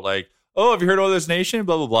always about like, oh, have you heard of Oilers Nation?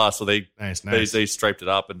 Blah, blah, blah. So they striped it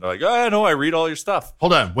up and they're like, oh, no, I read all your stuff.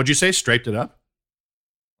 Hold on. What'd you say? Striped it up?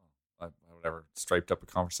 Whatever. Striped up a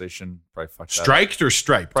conversation. Probably fucked that Striked up. or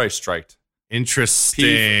striped? Probably striked.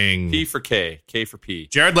 Interesting. P for K. K for P.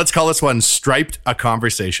 Jared, let's call this one Striped a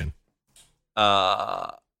Conversation. Yeah,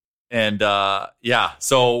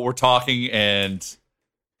 so we're talking and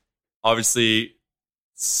obviously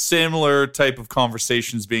similar type of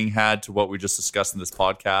conversations being had to what we just discussed in this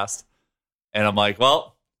podcast. And I'm like,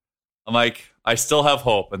 I still have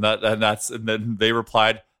hope. And then they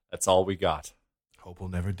replied, that's all we got. Hope will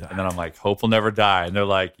never die. And then I'm like, hope will never die. And they're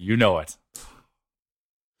like, you know it.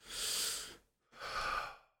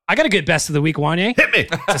 I got a good best of the week, Wanye. Hit me.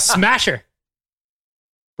 It's a smasher.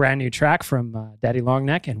 Brand new track from Daddy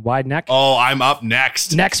Longneck and Wide Neck. Oh, I'm up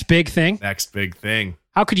next. Next big thing. Next big thing.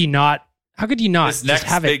 How could you not This just next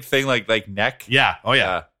have big it? thing like neck? Yeah. Oh,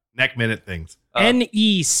 yeah. Neck minute things.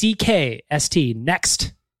 NECKST.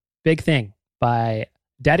 Next big thing by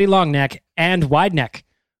Daddy Longneck and Wide Neck.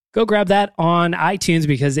 Go grab that on iTunes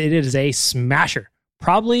because it is a smasher.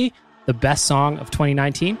 Probably the best song of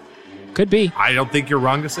 2019. Could be. I don't think you're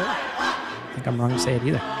wrong to say. I think I'm wrong to say it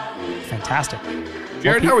either. Fantastic.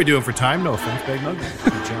 Jared, how are we doing for time? No offense, Big Mug.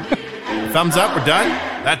 Good job. Thumbs up. We're done.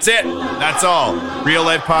 That's it. That's all. Real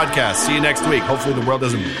Life Podcast. See you next week. Hopefully the world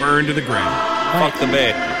doesn't burn to the ground. Fuck the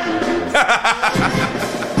Bay.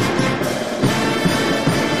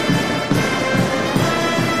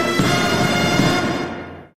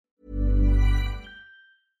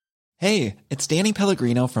 Hey, it's Danny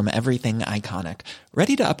Pellegrino from Everything Iconic.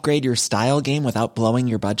 Ready to upgrade your style game without blowing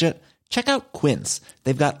your budget? Check out Quince.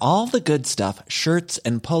 They've got all the good stuff, shirts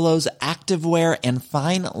and polos, activewear, and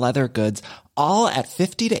fine leather goods, all at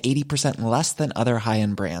 50 to 80% less than other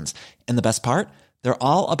high-end brands. And the best part? They're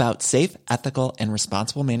all about safe, ethical, and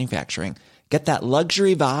responsible manufacturing. Get that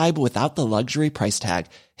luxury vibe without the luxury price tag.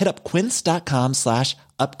 Hit up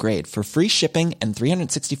quince.com/upgrade for free shipping and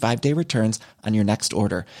 365-day returns on your next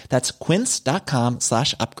order. That's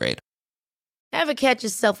quince.com/upgrade. Ever catch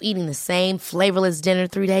yourself eating the same flavorless dinner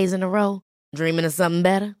 3 days in a row? Dreaming of something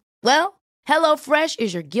better? Well, HelloFresh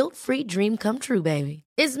is your guilt-free dream come true, baby.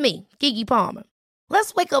 It's me, Keke Palmer.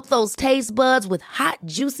 Let's wake up those taste buds with hot,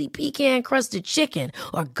 juicy pecan-crusted chicken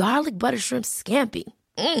or garlic butter shrimp scampi.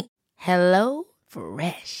 Hello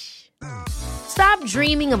Fresh. Stop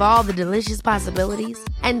dreaming of all the delicious possibilities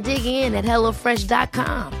and dig in at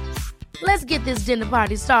HelloFresh.com. Let's get this dinner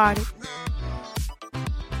party started.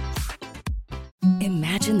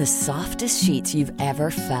 Imagine the softest sheets you've ever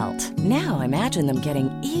felt. Now imagine them getting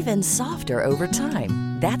even softer over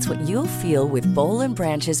time. That's what you'll feel with Boll &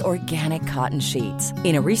 Branch's organic cotton sheets.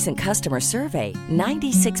 In a recent customer survey,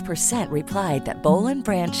 96% replied that Boll &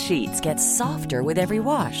 Branch sheets get softer with every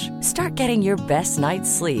wash. Start getting your best night's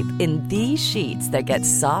sleep in these sheets that get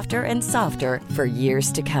softer and softer for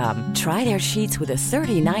years to come. Try their sheets with a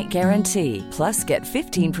 30-night guarantee. Plus, get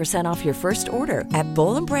 15% off your first order at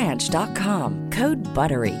bollandbranch.com. Code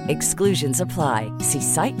BUTTERY. Exclusions apply. See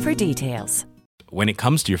site for details. When it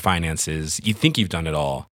comes to your finances, you think you've done it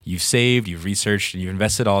all. You've saved, you've researched, and you've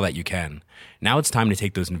invested all that you can. Now it's time to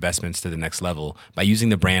take those investments to the next level by using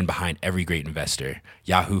the brand behind every great investor,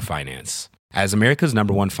 Yahoo Finance. As America's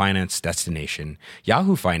 #1 finance destination,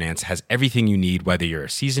 Yahoo Finance has everything you need, whether you're a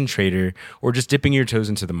seasoned trader or just dipping your toes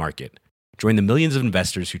into the market. Join the millions of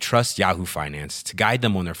investors who trust Yahoo Finance to guide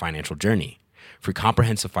them on their financial journey. For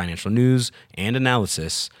comprehensive financial news and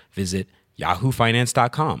analysis, visit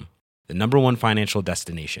yahoofinance.com. The #1 financial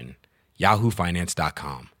destination,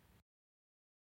 yahoofinance.com.